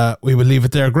 We will leave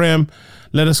it there. Graham,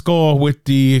 let us go with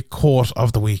the quote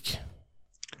of the week.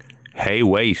 Hey,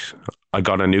 wait. I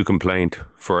got a new complaint.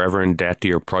 Forever in debt to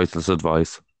your priceless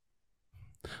advice.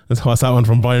 What's that one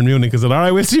from Bayern Munich? Is it? All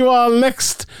right, we'll see you all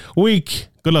next week.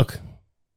 Good luck.